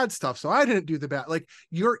 the bad stuff, so I didn't do the bad. Like,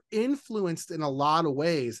 you're influenced in a lot of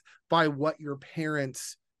ways by what your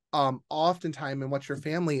parents oftentimes, and what your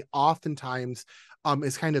family oftentimes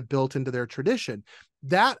is kind of built into their tradition.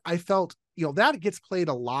 That I felt, that gets played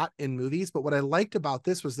a lot in movies, but what I liked about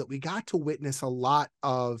this was that we got to witness a lot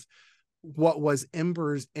of what was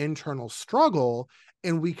Ember's internal struggle,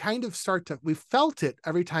 and we kind of we felt it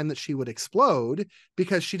every time that she would explode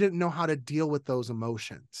because she didn't know how to deal with those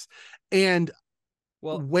emotions. And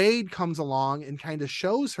Wade comes along and kind of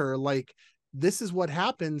shows her, like, this is what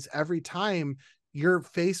happens every time you're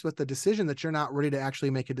faced with a decision that you're not ready to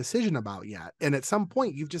actually make a decision about yet. And at some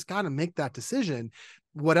point, you've just got to make that decision,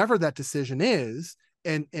 whatever that decision is,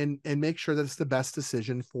 and make sure that it's the best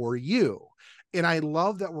decision for you. And I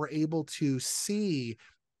love that we're able to see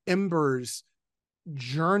Ember's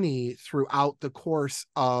journey throughout the course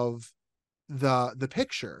of the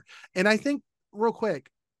picture. And I think, real quick,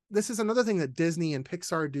 this is another thing that Disney and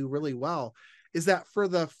Pixar do really well, is that for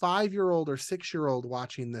the 5-year-old or 6-year-old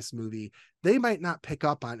watching this movie, they might not pick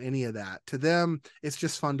up on any of that. To them, it's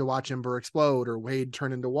just fun to watch Ember explode or Wade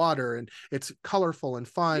turn into water, and it's colorful and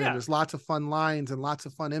fun, and there's lots of fun lines and lots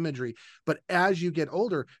of fun imagery. But as you get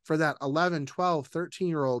older, for that 11, 12,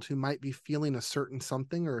 13-year-old who might be feeling a certain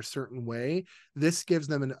something or a certain way, this gives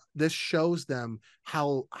them this shows them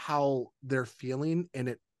how they're feeling, and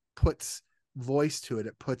it puts voice to it.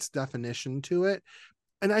 It puts definition to it.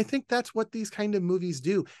 And I think that's what these kind of movies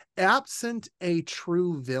do. Absent a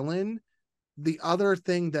true villain, the other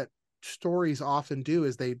thing that stories often do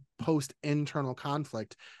is they post internal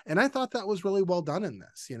conflict. And I thought that was really well done in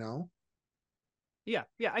this, Yeah.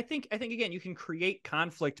 I think again, you can create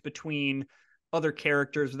conflict between other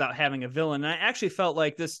characters without having a villain. And I actually felt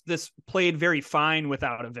like this played very fine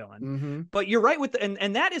without a villain. Mm-hmm. But you're right with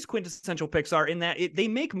and that is quintessential Pixar in that they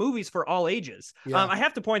make movies for all ages. Yeah. I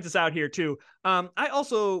have to point this out here too.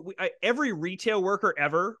 Every retail worker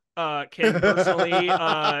ever can personally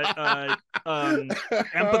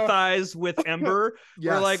empathize with Ember.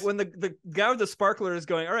 Yes. Where, like, when the guy with the sparkler is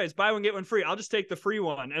going, all right, it's buy one get one free, I'll just take the free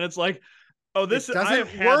one, and it's like, oh, this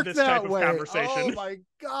doesn't work this type of conversation. Oh my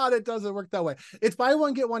God, it doesn't work that way. It's buy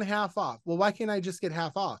one, get one half off. Well, why can't I just get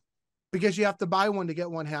half off? Because you have to buy one to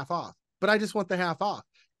get one half off. But I just want the half off.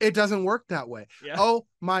 It doesn't work that way. Yeah. Oh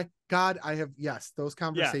my God, those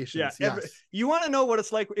conversations. Yeah. Yes. You want to know what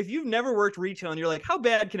it's like if you've never worked retail and you're like, how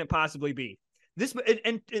bad can it possibly be?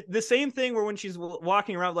 The same thing where when she's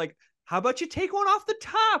walking around, like, how about you take one off the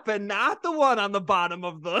top and not the one on the bottom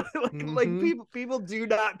of the like people do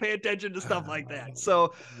not pay attention to stuff like that.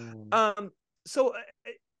 So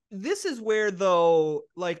this is where, though,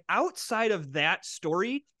 like, outside of that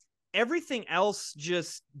story, everything else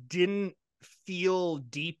just didn't feel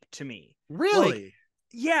deep to me. Really? Like,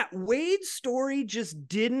 yeah, Wade's story just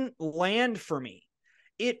didn't land for me.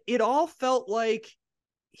 It all felt like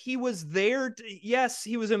he was there. Yes,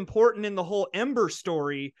 he was important in the whole Ember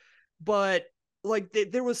story, but like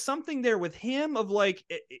there was something there with him of like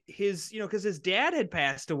his, because his dad had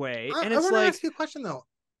passed away. And it's I want like, to ask you a question though.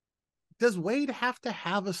 Does Wade have to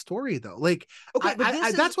have a story though? Like, okay,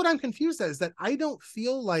 that's what I'm confused at, is that I don't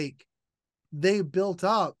feel like they built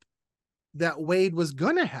up that Wade was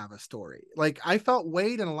gonna have a story. Like, I felt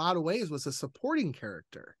Wade in a lot of ways was a supporting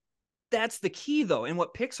character. That's the key though. And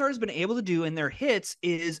what Pixar has been able to do in their hits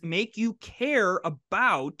is make you care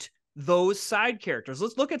about those side characters.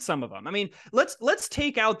 Let's look at some of them. I mean, let's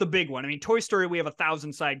take out the big one. I mean, Toy Story, we have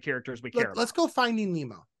 1,000 side characters we care about. Let's go Finding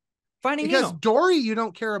Nemo. Because Dory, you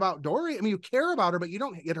don't care about Dory. I mean, you care about her, but you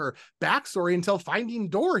don't get her backstory until Finding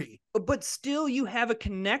Dory. But still, you have a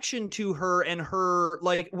connection to her, and her,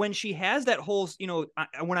 like, when she has that whole,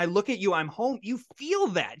 when I look at you, I'm home. You feel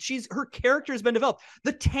that her character has been developed.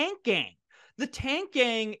 The Tank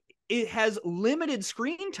Gang, it has limited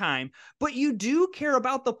screen time, but you do care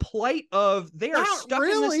about the plight of they are stuck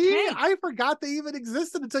in this tank. I forgot they even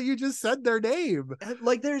existed until you just said their name.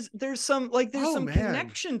 Like there's some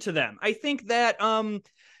connection to them. I think that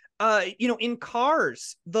in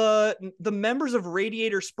Cars, the members of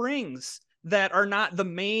Radiator Springs that are not the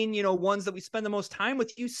main, ones that we spend the most time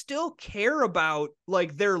with, you still care about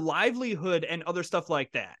like their livelihood and other stuff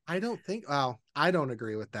like that. I don't think. Well, I don't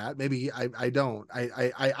agree with that. Maybe I don't.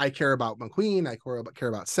 I care about McQueen. I care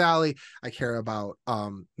about Sally. I care about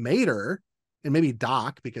Mater and maybe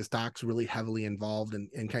Doc, because Doc's really heavily involved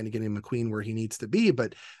in kind of getting McQueen where he needs to be.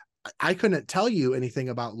 But I couldn't tell you anything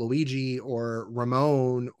about Luigi or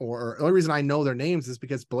Ramon, or the only reason I know their names is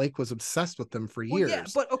because Blake was obsessed with them for years. Yeah,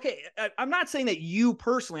 but okay, I'm not saying that you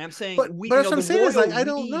personally. I'm saying but what I'm saying is I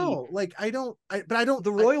don't know. Like I don't.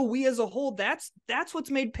 The royal we as a whole. That's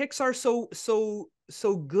what's made Pixar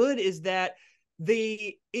so good, is that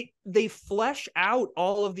they flesh out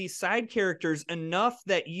all of these side characters enough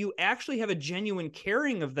that you actually have a genuine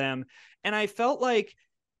caring of them. And I felt like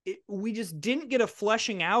we just didn't get a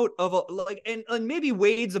fleshing out of and maybe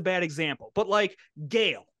Wade's a bad example, but like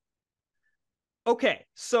Gail. Okay,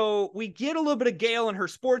 so we get a little bit of Gail and her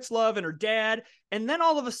sports love and her dad, and then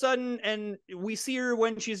all of a sudden, and we see her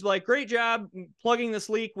when she's like, great job plugging this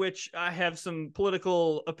leak, which I have some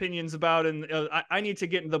political opinions about, and I need to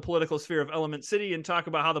get into the political sphere of Element City and talk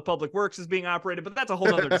about how the public works is being operated, but that's a whole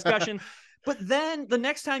nother discussion. But then the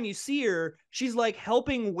next time you see her, she's like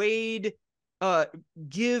helping Wade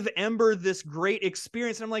give Ember this great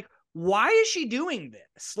experience. And I'm like, why is she doing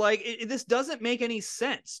this? Like, this doesn't make any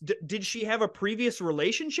sense. Did she have a previous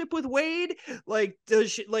relationship with Wade? Like,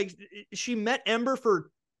 she met Ember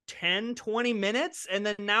for 10, 20 minutes. And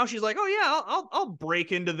then now she's like, oh yeah, I'll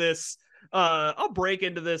break into this. I'll break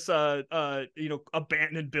into this,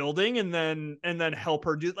 abandoned building and then help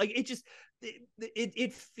her do, like, it just,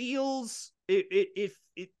 it feels,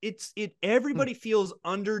 everybody feels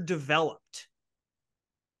underdeveloped.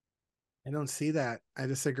 I don't see that. I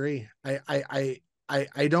disagree. I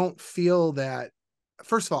don't feel that.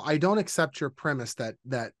 First of all, I don't accept your premise that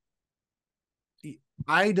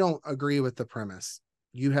I don't agree with the premise.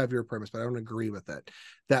 You have your premise, but I don't agree with it.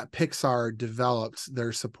 That Pixar develops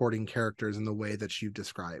their supporting characters in the way that you've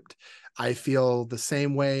described. I feel the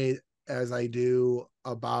same way as I do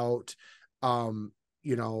about,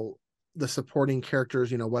 the supporting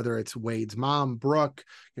characters, whether it's Wade's mom, Brooke,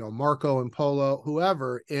 Marco and Polo,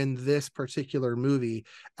 whoever in this particular movie,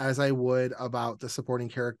 as I would about the supporting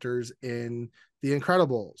characters in The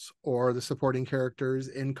Incredibles, or the supporting characters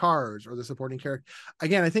in Cars, or the supporting character.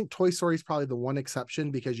 Again, I think Toy Story is probably the one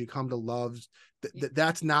exception, because you come to love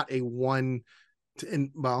that's not a one.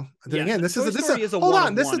 This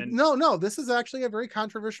is actually a very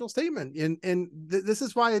controversial statement, and this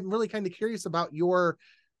is why I'm really kind of curious about your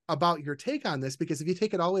take on this, because if you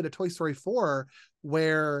take it all the way to Toy Story 4,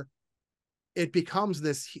 where it becomes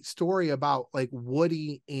this story about like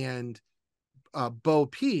Woody and Bo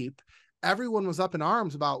Peep, everyone was up in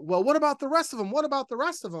arms about, well, what about the rest of them? What about the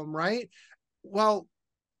rest of them? Right? Well,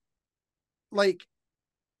 like,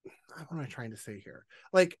 what am I trying to say here?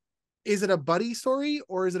 Like, is it a buddy story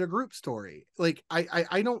or is it a group story? Like,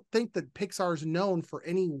 I don't think that Pixar's known for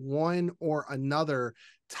any one or another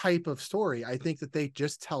type of story. I think that they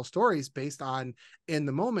just tell stories based on in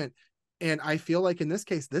the moment. And I feel like in this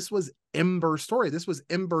case, this was Ember's story. This was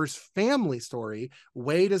Ember's family story.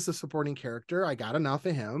 Wade is the supporting character. I got enough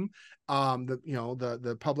of him.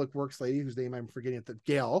 The public works lady whose name I'm forgetting,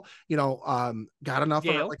 Gail, got enough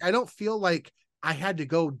of her. Like, I don't feel like I had to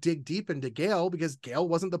go dig deep into Gail, because Gail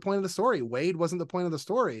wasn't the point of the story. Wade wasn't the point of the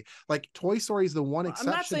story. Like, Toy Story is the one exception.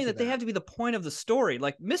 I'm not saying that they have to be the point of the story.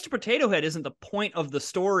 Like, Mr. Potato Head isn't the point of the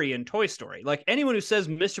story in Toy Story. Like, anyone who says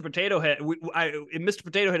Mr. Potato Head, Mr.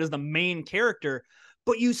 Potato Head is the main character,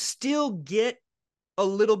 but you still get a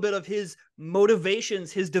little bit of his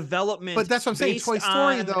motivations, his development. But that's what I'm saying. Toy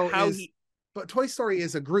Story, though, but Toy Story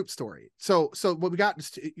is a group story. So what we got,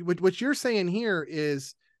 what you're saying here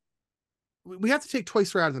is, we have to take Toy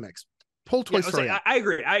Story out of the mix. Pull Toy Story out. I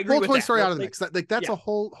agree. Pull Toy Story out of the mix. That's a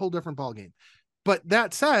whole different ballgame. But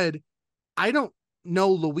that said, I don't know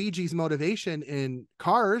Luigi's motivation in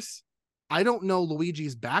Cars. I don't know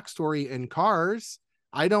Luigi's backstory in Cars.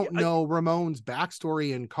 I don't know Ramon's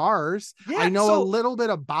backstory in Cars. Yeah, I know a little bit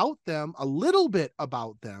about them,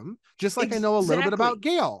 just like I know a little bit about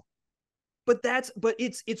Gail. But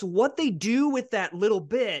it's what they do with that little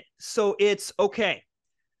bit. So it's okay.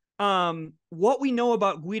 What we know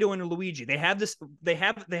about Guido and Luigi, they have this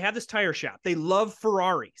tire shop. They love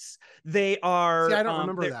Ferraris. They are, I don't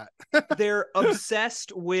remember that. They're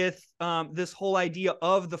obsessed with, this whole idea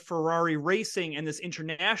of the Ferrari racing and this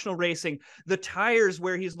international racing, the tires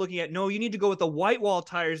where he's looking at, no, you need to go with the white wall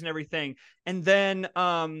tires and everything. And then,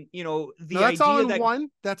 that's all in one.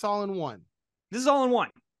 That's all in one. This is all in one.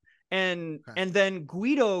 and then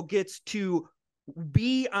Guido gets to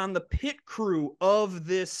be on the pit crew of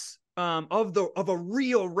this of a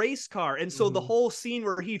real race car. And so the whole scene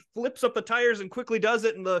where he flips up the tires and quickly does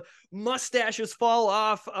it and the mustaches fall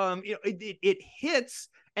off, it hits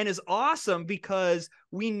and is awesome, because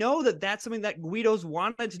we know that that's something that Guido's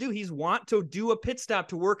wanted to do. He's want to do a pit stop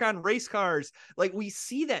to work on race cars. Like, we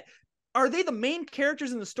see that. Are they the main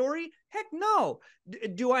characters in the story? Heck no.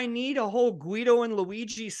 Do I need a whole Guido and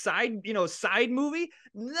Luigi side movie?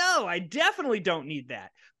 No, I definitely don't need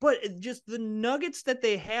that. But just the nuggets that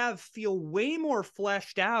they have feel way more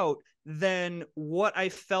fleshed out than what I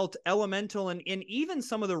felt Elemental and in even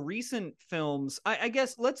some of the recent films. I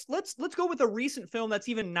guess let's go with a recent film that's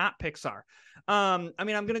even not Pixar. I'm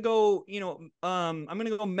gonna go, I'm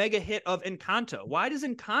gonna go mega hit of Encanto. Why does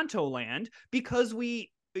Encanto land? Because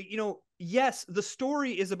yes, the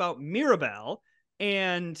story is about Mirabel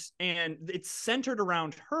and it's centered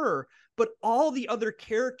around her, but all the other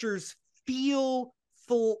characters feel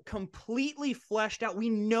completely fleshed out. We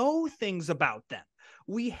know things about them.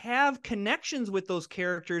 We have connections with those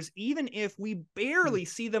characters, even if we barely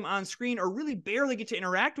see them on screen or really barely get to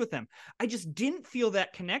interact with them. I just didn't feel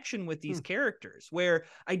that connection with these characters, where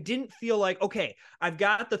I didn't feel like, okay, I've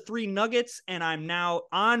got the 3 nuggets and I'm now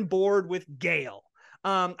on board with Gale.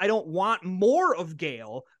 I don't want more of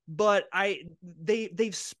Gale, but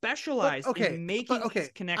they've specialized in making these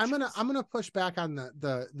connections. I'm gonna push back on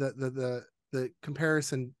the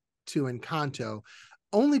comparison to Encanto,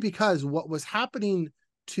 only because what was happening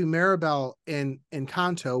to Maribel in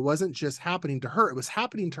Encanto wasn't just happening to her; it was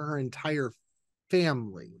happening to her entire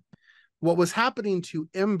family. What was happening to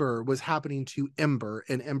Ember was happening to Ember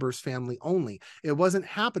and Ember's family only. It wasn't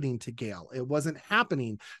happening to Gale. It wasn't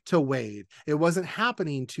happening to Wade. It wasn't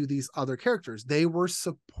happening to these other characters. They were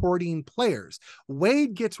supporting players.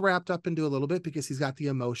 Wade gets wrapped up into a little bit because he's got the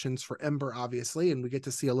emotions for Ember, obviously, and we get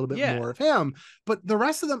to see a little bit more of him. But the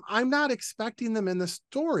rest of them, I'm not expecting them in the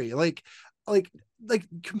story. Like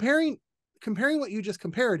comparing what you just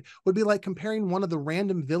compared would be like comparing one of the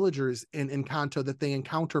random villagers in Encanto that they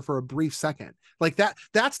encounter for a brief second. Like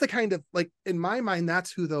that's the kind of, like, in my mind,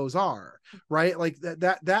 that's who those are, right? Like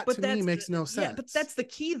that to me makes no sense. Yeah, but that's the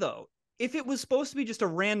key though. If it was supposed to be just a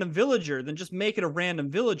random villager, then just make it a random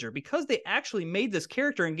villager. Because they actually made this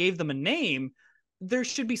character and gave them a name, there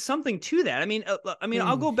should be something to that.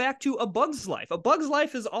 I'll go back to A Bug's Life. A Bug's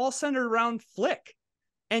Life is all centered around Flick.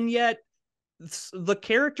 And yet the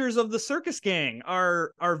characters of the circus gang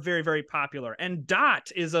are very, very popular, and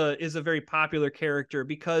Dot is a very popular character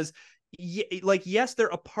because yes, they're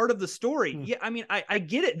a part of the story. Yeah, I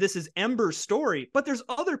get it, this is Ember's story, but there's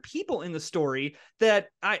other people in the story that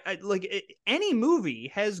I like. Any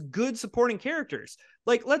movie has good supporting characters.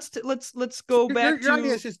 Like let's go back to your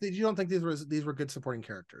idea is just that you don't think these were good supporting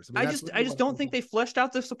characters. I just don't think they fleshed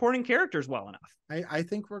out the supporting characters well enough. I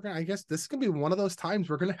think I guess this is gonna be one of those times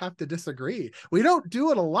we're gonna have to disagree. We don't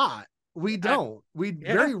do it a lot. We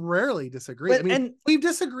very rarely disagree. And we've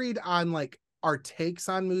disagreed on like our takes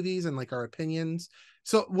on movies and like our opinions.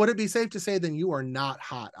 So would it be safe to say then you are not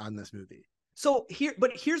hot on this movie? So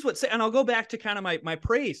here's what, and I'll go back to kind of my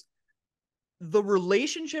praise. The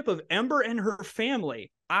relationship of Ember and her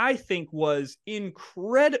family, I think, was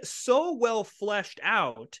so well fleshed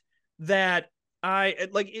out that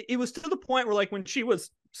it was to the point where, like, when she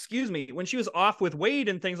was off with Wade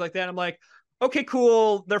and things like that, I'm like, okay,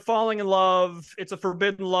 cool. They're falling in love. It's a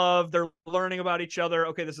forbidden love. They're learning about each other.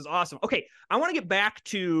 Okay, this is awesome. Okay, I want to get back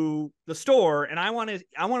to the store, and I want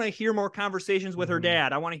to hear more conversations with her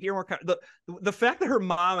dad. I want to hear more. The fact that her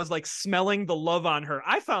mom is like smelling the love on her,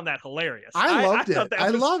 I found that hilarious. I loved it. I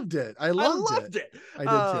loved it. I did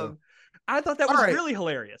too. I thought that was really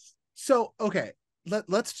hilarious. So, okay,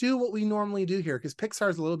 let's do what we normally do here, because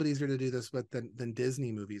Pixar is a little bit easier to do this with than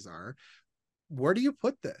Disney movies are. Where do you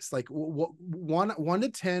put this? Like, what 1 to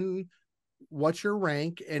 10? What's your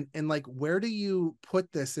rank? And like, where do you put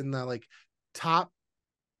this in the like top?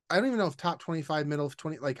 I don't even know if top 25, middle of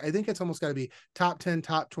 20. Like, I think it's almost got to be top 10,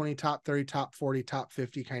 top 20, top 30, top 40, top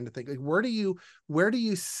 50 kind of thing. Like, where do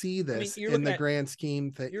you see this in the grand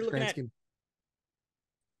scheme?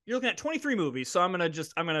 You're looking at 23 movies, so I'm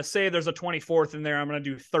gonna say there's a 24th in there. I'm gonna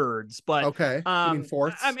do thirds, but okay. You mean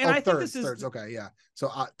fourths? I think this is thirds. Okay, yeah. So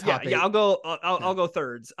top 8. I'll go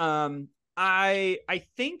thirds. I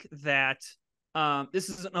think that this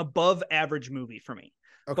is an above average movie for me.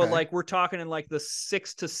 Okay. But like, we're talking in like the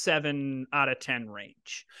 6 to 7 out of 10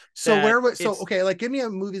 range. So okay, like, give me a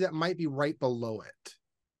movie that might be right below it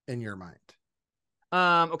in your mind.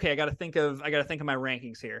 Okay, I gotta think of my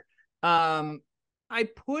rankings here. I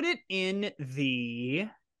put it in the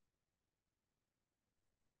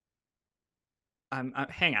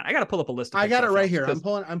hang on. I got to pull up a list. Of I got Pixar it right films,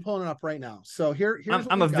 here. I'm pulling it up right now. So here's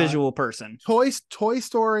I'm a visual person. Toy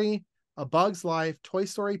Story, A Bug's Life, Toy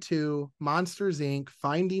Story 2, Monsters Inc.,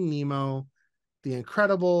 Finding Nemo, The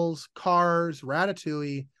Incredibles, Cars,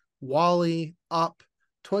 Ratatouille, Wall-E, Up,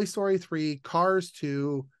 Toy Story 3, Cars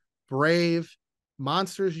 2, Brave,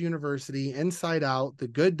 Monsters University, Inside Out, The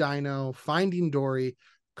Good Dino, Finding Dory,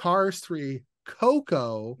 Cars 3,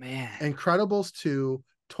 Coco, Man, Incredibles 2,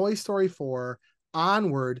 Toy Story 4,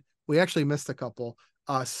 Onward. We actually missed a couple.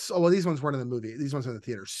 These ones weren't in the movie. These ones are in the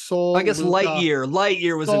theater. Soul, I guess Luca,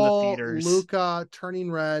 Lightyear was in the theaters. Luca,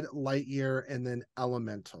 Turning Red, Lightyear, and then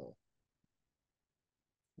Elemental.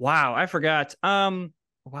 Wow, I forgot.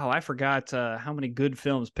 Wow, I forgot how many good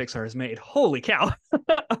films Pixar has made. Holy cow!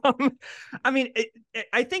 I mean,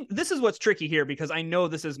 I think this is what's tricky here because I know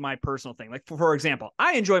this is my personal thing. Like, for example,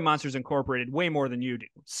 I enjoy Monsters Incorporated way more than you do.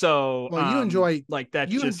 So, well, you enjoy like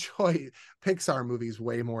that. Enjoy Pixar movies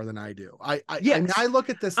way more than I do. Yes. I mean, I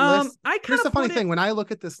look at this list. Here's the funny thing: when I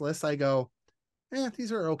look at this list, I go,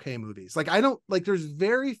 these are okay movies. Like, I don't like, there's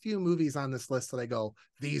very few movies on this list that I go,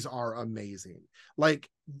 these are amazing. Like,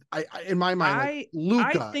 I in my mind, like,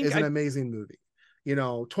 Luca is an amazing movie. You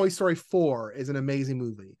know, Toy Story 4 is an amazing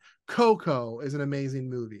movie. Coco is an amazing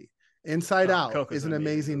movie. Inside Out Coco's is an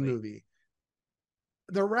amazing movie.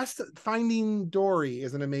 The rest, Finding Dory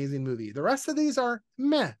is an amazing movie. The rest of these are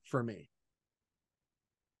meh for me.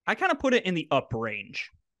 I kind of put it in the Up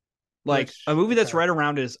range. Like, a movie that's right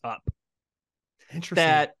around it is Up. Interesting.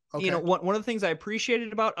 That, you know, one of the things I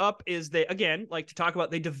appreciated about Up is they, again, like to talk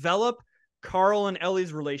about, they develop Carl and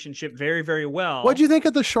Ellie's relationship very, very well. What'd you think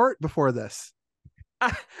of the short before this?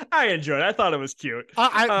 I enjoyed it. I thought it was cute.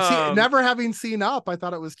 See, never having seen Up, I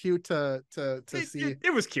thought it was cute to see.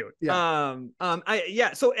 It was cute. Yeah.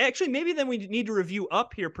 So actually, maybe then we need to review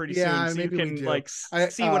Up here pretty soon, so you can like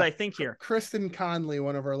see what I think here. Kristen Conley,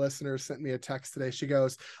 one of our listeners, sent me a text today. She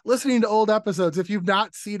goes, "Listening to old episodes. If you've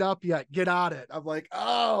not seen Up yet, get on it." I'm like,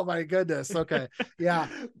 oh my goodness. Okay, yeah.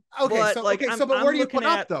 Okay, but where do you put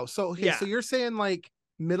Up though? So so you're saying like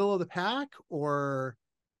middle of the pack or?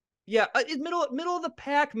 Yeah, middle of the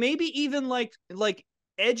pack, maybe even like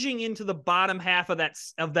edging into the bottom half of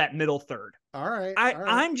that middle third. All right.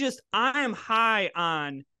 I am high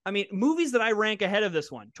on, I mean, movies that I rank ahead of this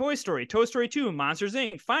one: Toy Story, Toy Story 2, Monsters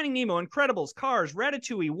Inc., Finding Nemo, Incredibles, Cars,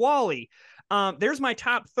 Ratatouille, Wall-E. There's my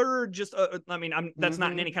top third. Just I mean, that's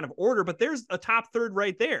not in any kind of order, but there's a top third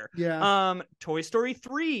right there. Yeah. Toy Story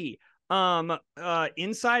 3,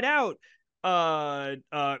 Inside Out,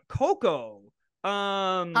 Coco.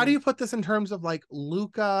 How do you put this in terms of like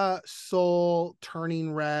Luca, Soul,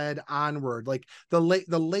 Turning Red, Onward, like the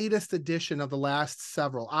latest edition of the last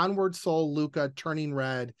several? Onward, Soul, Luca, Turning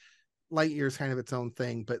Red, Lightyear is kind of its own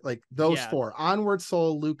thing, but like those four: Onward,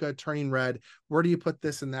 Soul, Luca, Turning Red. Where do you put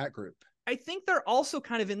this in that group? I think they're also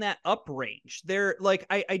kind of in that Up range. They're like,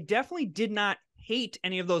 I definitely did not hate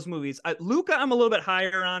any of those movies. Luca, I'm a little bit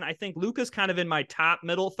higher on. I think Luca's kind of in my top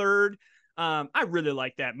middle third. I really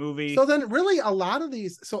like that movie. So then really a lot of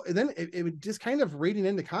these, so then it would just kind of reading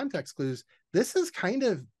into context clues, this is kind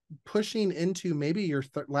of pushing into maybe your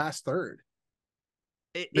last third.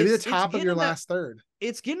 Maybe the top of your last third.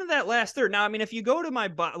 It's getting to that last third. Now, I mean, if you go to my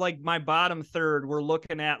bottom third, we're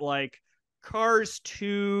looking at like Cars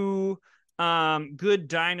 2, Good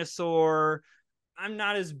Dinosaur. I'm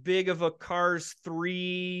not as big of a Cars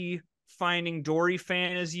 3 Finding Dory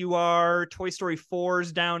fan as you are. Toy Story 4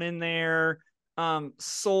 is down in there.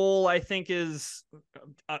 Soul, I think, is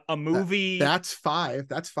a movie. That's 5.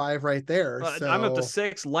 That's 5 right there. So I'm up to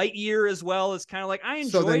 6. Lightyear as well is kind of like, I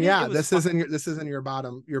enjoyed so then, it. This isn't your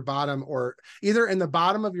bottom, or either in the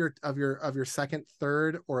bottom of your second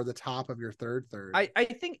third or the top of your third.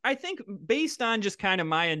 I think based on just kind of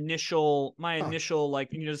my initial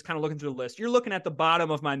like, you know, just kind of looking through the list, you're looking at the bottom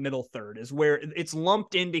of my middle third is where it's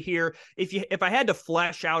lumped into here. If I had to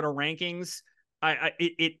flesh out a rankings,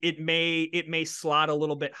 it may slot a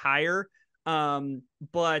little bit higher.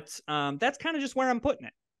 But that's kind of just where I'm putting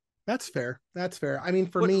it. That's fair. I mean,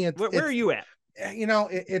 for me, where are you at? You know,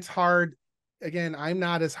 it's hard. Again, I'm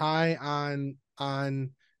not as high on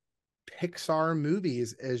Pixar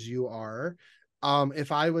movies as you are.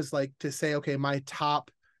 If I was like to say, okay,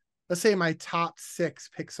 let's say my top 6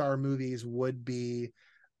 Pixar movies would be,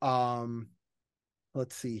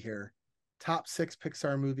 let's see here. Top 6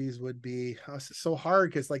 Pixar movies would be so hard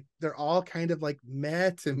because like they're all kind of like meh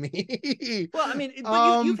to me. Well, I mean,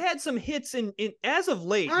 but you've had some hits in as of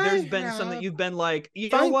late. There's been some that you've been like, you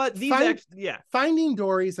know what? Finding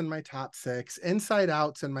Dory's in my top 6. Inside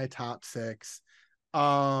Out's in my top 6.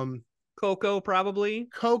 Coco, probably.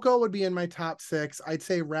 Coco would be in my top 6. I'd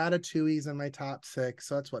say Ratatouille's in my top 6.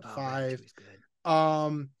 So that's what, Oh, 5.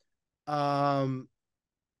 Ratatouille's good.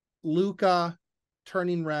 Luca,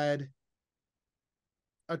 Turning Red,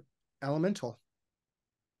 Elemental.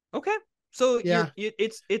 Okay. So Yeah.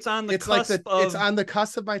 it's on the It's cusp like of. it's on the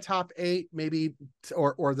cusp of my top 8, maybe,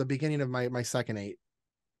 or the beginning of my second 8.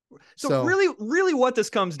 So really what this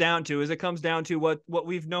comes down to is it comes down to what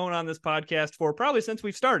we've known on this podcast for probably since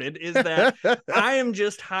we've started, is that I am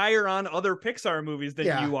just higher on other Pixar movies than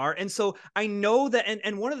you are. And so I know that,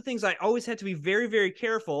 and one of the things I always had to be very, very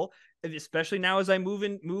careful, especially now as I move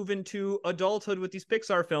into adulthood with these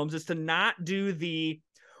Pixar films, is to not do the,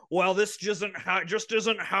 well, this just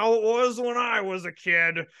isn't how it was when I was a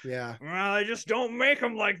kid. Yeah. Well, I just don't make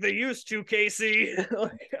them like they used to, Casey.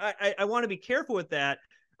 I want to be careful with that.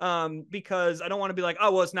 Because I don't want to be like,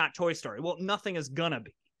 oh, well, it's not Toy Story. Well, nothing is gonna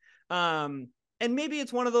be. And maybe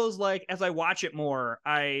it's one of those, like, as I watch it more,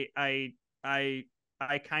 I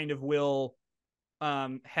kind of will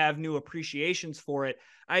have new appreciations for it.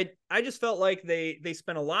 I just felt like they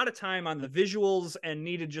spent a lot of time on the visuals and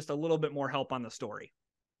needed just a little bit more help on the story.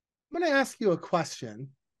 I'm going to ask you a question.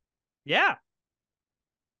 Yeah.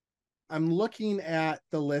 I'm looking at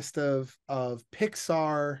the list of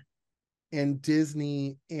Pixar and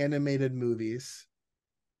Disney animated movies,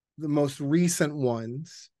 the most recent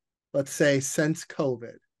ones, let's say since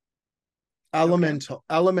COVID. Elemental.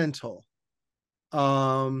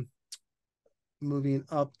 Moving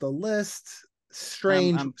up the list,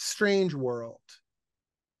 Strange World.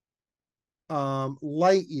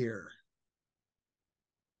 Lightyear.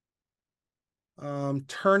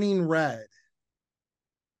 Turning Red.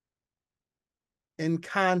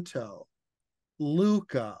 Encanto.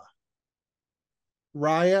 Luca.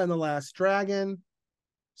 Raya and the Last Dragon,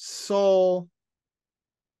 Soul,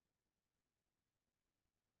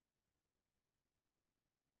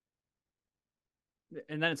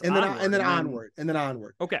 and then it's onward.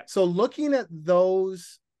 Okay. So looking at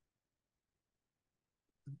those,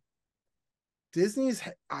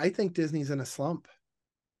 I think Disney's in a slump.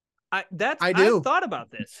 I've thought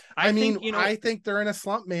about this. I think they're in a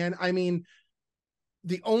slump, man. I mean,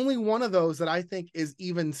 the only one of those that I think is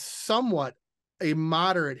even somewhat a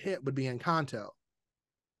moderate hit would be Encanto.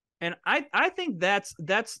 And I think that's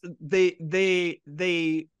they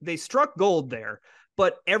struck gold there,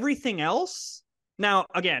 but everything else, now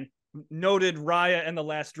again, noted Raya and the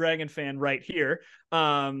Last Dragon fan right here.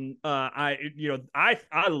 I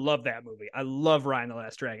love that movie. I love Raya and the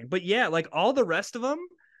Last Dragon. But yeah, like all the rest of them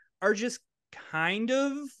are just kind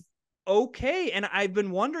of okay. And I've been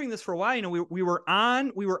wondering this for a while. You know, we were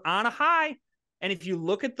on a high. And if you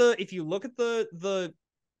look at the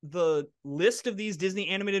list of these Disney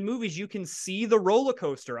animated movies, you can see the roller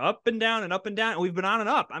coaster up and down and up and down. And we've been on and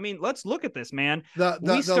up. I mean, let's look at this, man.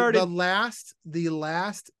 The last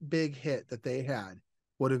big hit that they had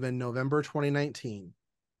would have been November 2019,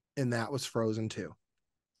 and that was Frozen 2.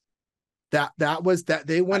 That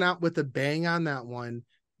they went out with a bang on that one.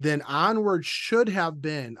 Then Onward should have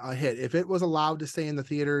been a hit. If it was allowed to stay in the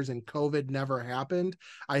theaters and COVID never happened,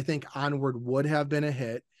 I think Onward would have been a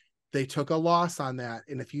hit. They took a loss on that.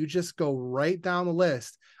 And if you just go right down the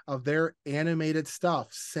list of their animated stuff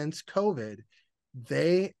since COVID,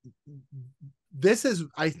 this is,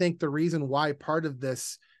 I think, the reason why part of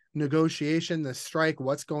this negotiation, this strike,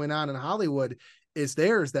 what's going on in Hollywood is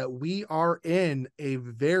that we are in a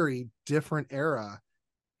very different era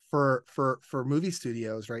for movie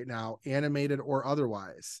studios right now, animated or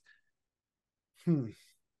otherwise.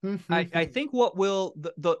 I think what will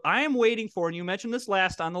I am waiting for, and you mentioned this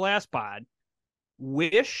on the last pod,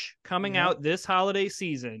 Wish coming out this holiday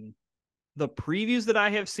season. The previews that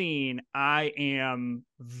I have seen, I am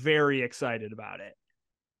very excited about it.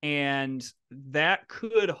 And that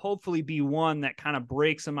could hopefully be one that kind of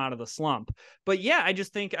breaks them out of the slump. But yeah, I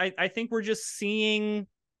just think I think we're just seeing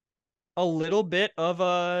a little bit of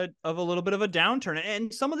a downturn,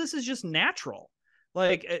 and some of this is just natural,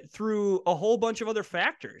 like through a whole bunch of other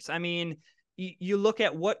factors. I mean, you look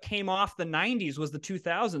at what came off the 90s was the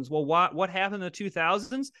 2000s. Well, what happened in the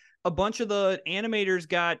 2000s? A bunch of the animators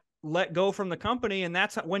got let go from the company, and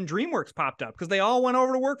that's when DreamWorks popped up, because they all went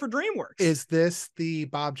over to work for DreamWorks. Is this the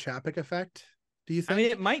Bob Chapek effect, do you think? I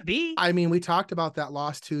mean, it might be. I mean, we talked about that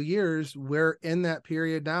lost 2 years. We're in that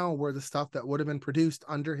period now where the stuff that would have been produced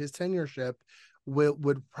under his tenureship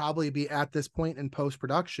would probably be at this point in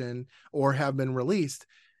post-production or have been released.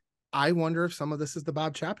 I wonder if some of this is the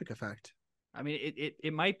Bob Chapek effect. I mean,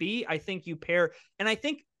 it might be. I think you pair, and I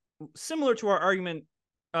think similar to our argument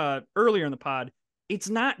earlier in the pod, it's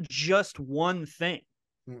not just one thing.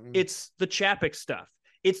 Mm-mm. It's the Chapek stuff.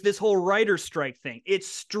 It's this whole writer's strike thing. It's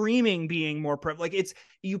streaming being more like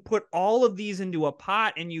you put all of these into a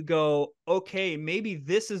pot and you go, okay, maybe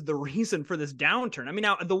this is the reason for this downturn. I mean,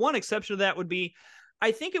 now the one exception to that would be,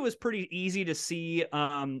 I think it was pretty easy to see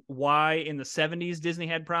why in the 70s Disney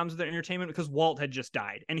had problems with their entertainment, because Walt had just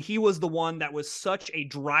died. And he was the one that was such a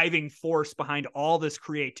driving force behind all this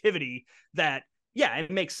creativity that, yeah,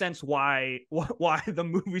 it makes sense why the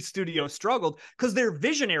movie studio struggled, because their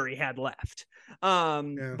visionary had left.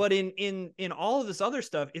 But in all of this other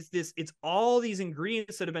stuff, it's all these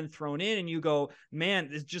ingredients that have been thrown in, and you go, man,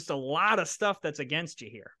 there's just a lot of stuff that's against you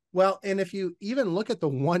here. Well, and if you even look at the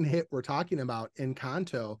one hit we're talking about,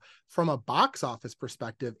 Encanto, from a box office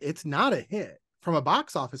perspective, it's not a hit. From a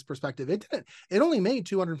box office perspective, it only made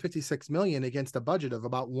 256 million against a budget of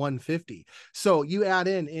about 150. So you add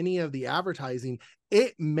in any of the advertising,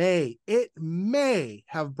 it may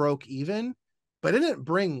have broke even, but it didn't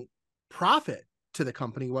bring profit to the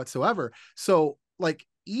company whatsoever. So like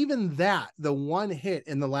even that, the one hit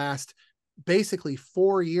in the last basically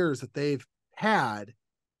 4 years that they've had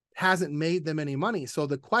hasn't made them any money. So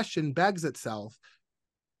the question begs itself,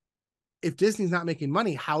 if Disney's not making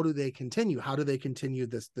money, how do they continue? How do they continue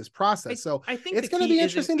this process? So I think it's going to be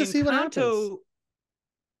interesting to see what happens.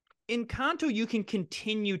 Encanto, you can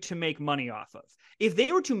continue to make money off of. If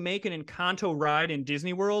they were to make an Encanto ride in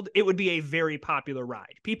Disney World, it would be a very popular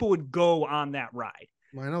ride. People would go on that ride.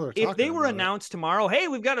 Well, I know if they were announced tomorrow, hey,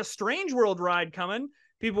 we've got a Strange World ride coming,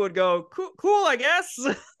 people would go, cool, I guess.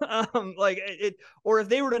 Or if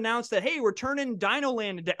they were to announce that, hey, we're turning Dino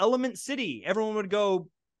Land into Element City, everyone would go,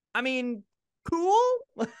 I mean, cool.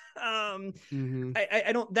 I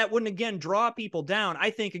don't, that wouldn't again draw people down. I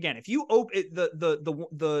think again, if you open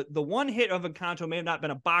the one hit of Encanto may have not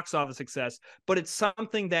been a box office success, but it's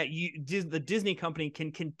something that the Disney company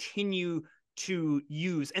can continue to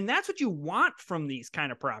use, and that's what you want from these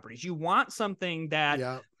kind of properties. You want something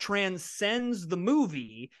that transcends the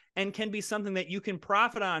movie and can be something that you can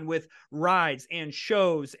profit on with rides and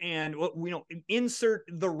shows, and insert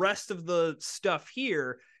the rest of the stuff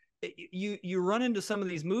here. You run into some of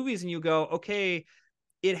these movies and you go, okay,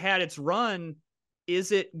 it had its run,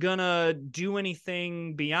 is it gonna do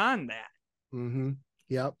anything beyond that?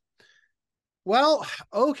 Yep. Well,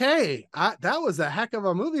 okay. That was a heck of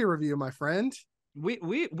a movie review, my friend. We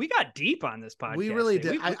got deep on this podcast. We really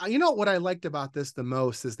did. You know what I liked about this the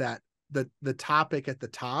most is that the topic at the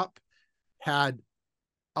top had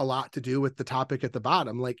a lot to do with the topic at the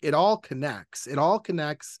bottom. Like it all connects. It all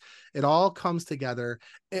comes together.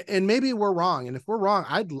 And maybe we're wrong. And if we're wrong,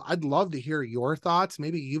 I'd love to hear your thoughts.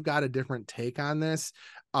 Maybe you've got a different take on this.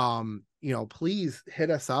 Please hit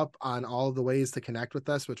us up on all of the ways to connect with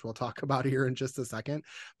us, which we'll talk about here in just a second.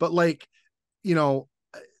 But we're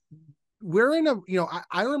in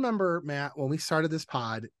I remember, Matt, when we started this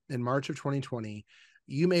pod in March of 2020,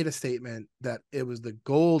 you made a statement that it was the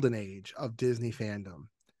golden age of Disney fandom.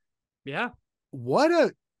 Yeah. What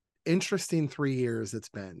a interesting 3 years it's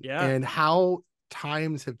been. Yeah. And how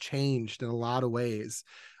times have changed in a lot of ways.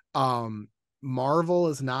 Marvel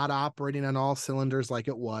is not operating on all cylinders like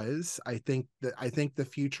it was. I think the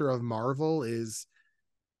future of Marvel is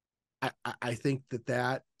I think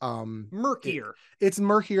that murkier. It's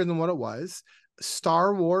murkier than what it was.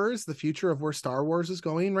 Star Wars, the future of where Star Wars is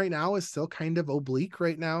going right now is still kind of oblique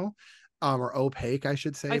right now. Or opaque, I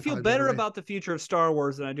should say. I feel better about the future of Star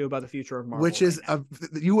Wars than I do about the future of Marvel. Which is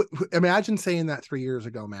you imagine saying that 3 years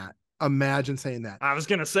ago, Matt. Imagine saying that. I was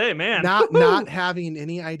gonna say, man, not having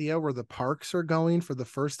any idea where the parks are going for the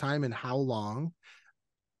first time in how long.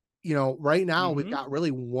 Right now we've got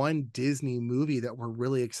really one Disney movie that we're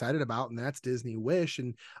really excited about, and that's Disney Wish.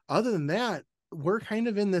 And other than that, we're kind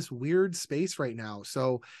of in this weird space right now.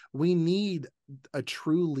 So we need a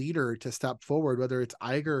true leader to step forward, whether it's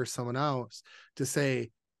Iger or someone else, to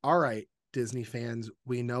say, all right, Disney fans,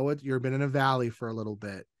 we know it. You've been in a valley for a little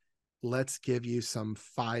bit. Let's give you some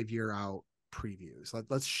 5-year out previews.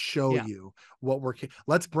 Let's show you what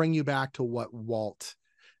let's bring you back to what Walt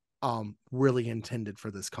really intended for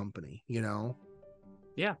this company, So,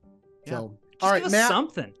 just all right, give us Matt,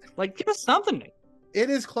 something. Give us something. It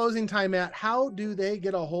is closing time, Matt. How do they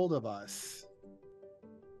get a hold of us?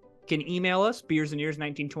 Can email us,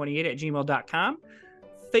 beersandyears1928@gmail.com.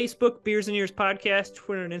 Facebook, Beers and Ears Podcast,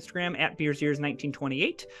 Twitter and Instagram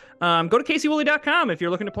 @beersears1928. Go to CaseyWoolley.com if you're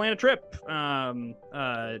looking to plan a trip and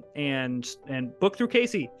book through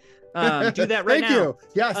Casey. Do that right now. Thank you.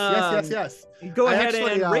 Yes. Go ahead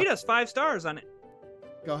and rate us 5 stars on it.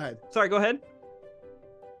 Go ahead. Sorry, go ahead.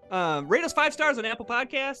 Rate us 5 stars on Apple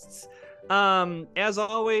Podcasts. As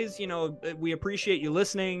always, we appreciate you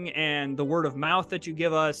listening and the word of mouth that you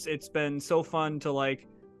give us. It's been so fun to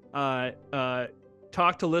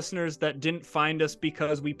talk to listeners that didn't find us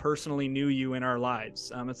because we personally knew you in our lives.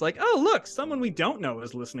 It's like, oh, look, someone we don't know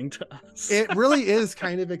is listening to us. It really is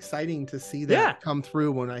kind of exciting to see that come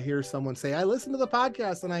through when I hear someone say, I listened to the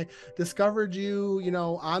podcast and I discovered you,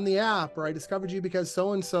 on the app, or I discovered you because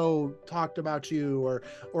so-and-so talked about you,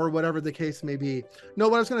 or whatever the case may be. No,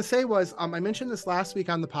 what I was going to say was, I mentioned this last week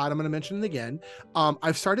on the pod. I'm going to mention it again.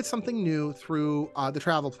 I've started something new through the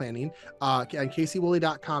travel planning on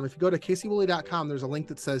CaseyWoolley.com. If you go to CaseyWoolley.com, there's a link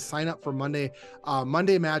that says sign up for Monday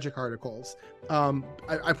Magic articles.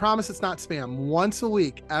 I promise it's not spam. Once a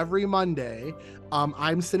week, every Monday,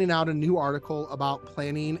 I'm sending out a new article about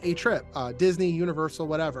planning a trip, Disney, Universal,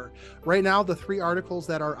 whatever. Right now, the 3 articles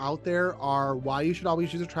that are out there are why you should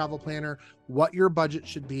always use a travel planner, what your budget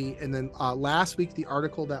should be, and then last week, the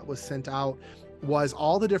article that was sent out was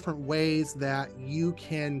all the different ways that you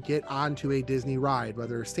can get onto a Disney ride,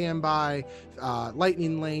 whether standby,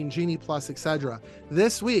 Lightning Lane, Genie Plus, etc.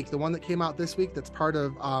 This week, the one that came out this week that's part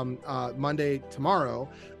of Monday tomorrow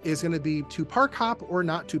is going to be to park hop or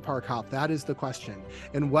not to park hop. That is the question,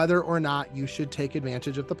 and whether or not you should take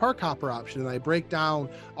advantage of the park hopper option. And I break down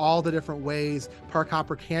all the different ways park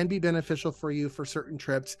hopper can be beneficial for you for certain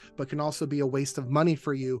trips, but can also be a waste of money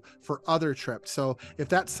for you for other trips. So if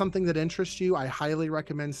that's something that interests you, I highly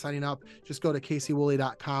recommend signing up. Just go to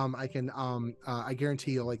CaseyWoolley.com. I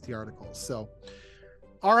guarantee you'll like the articles. So,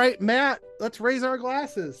 all right, Matt, let's raise our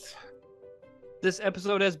glasses. This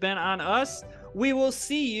episode has been on us. We will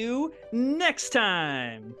see you next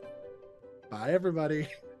time. Bye, everybody.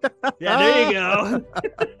 Yeah, there you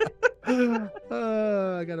go.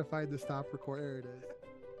 I gotta find the stop record. There it is.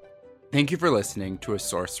 Thank you for listening to a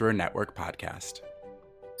Sorcerer Network podcast.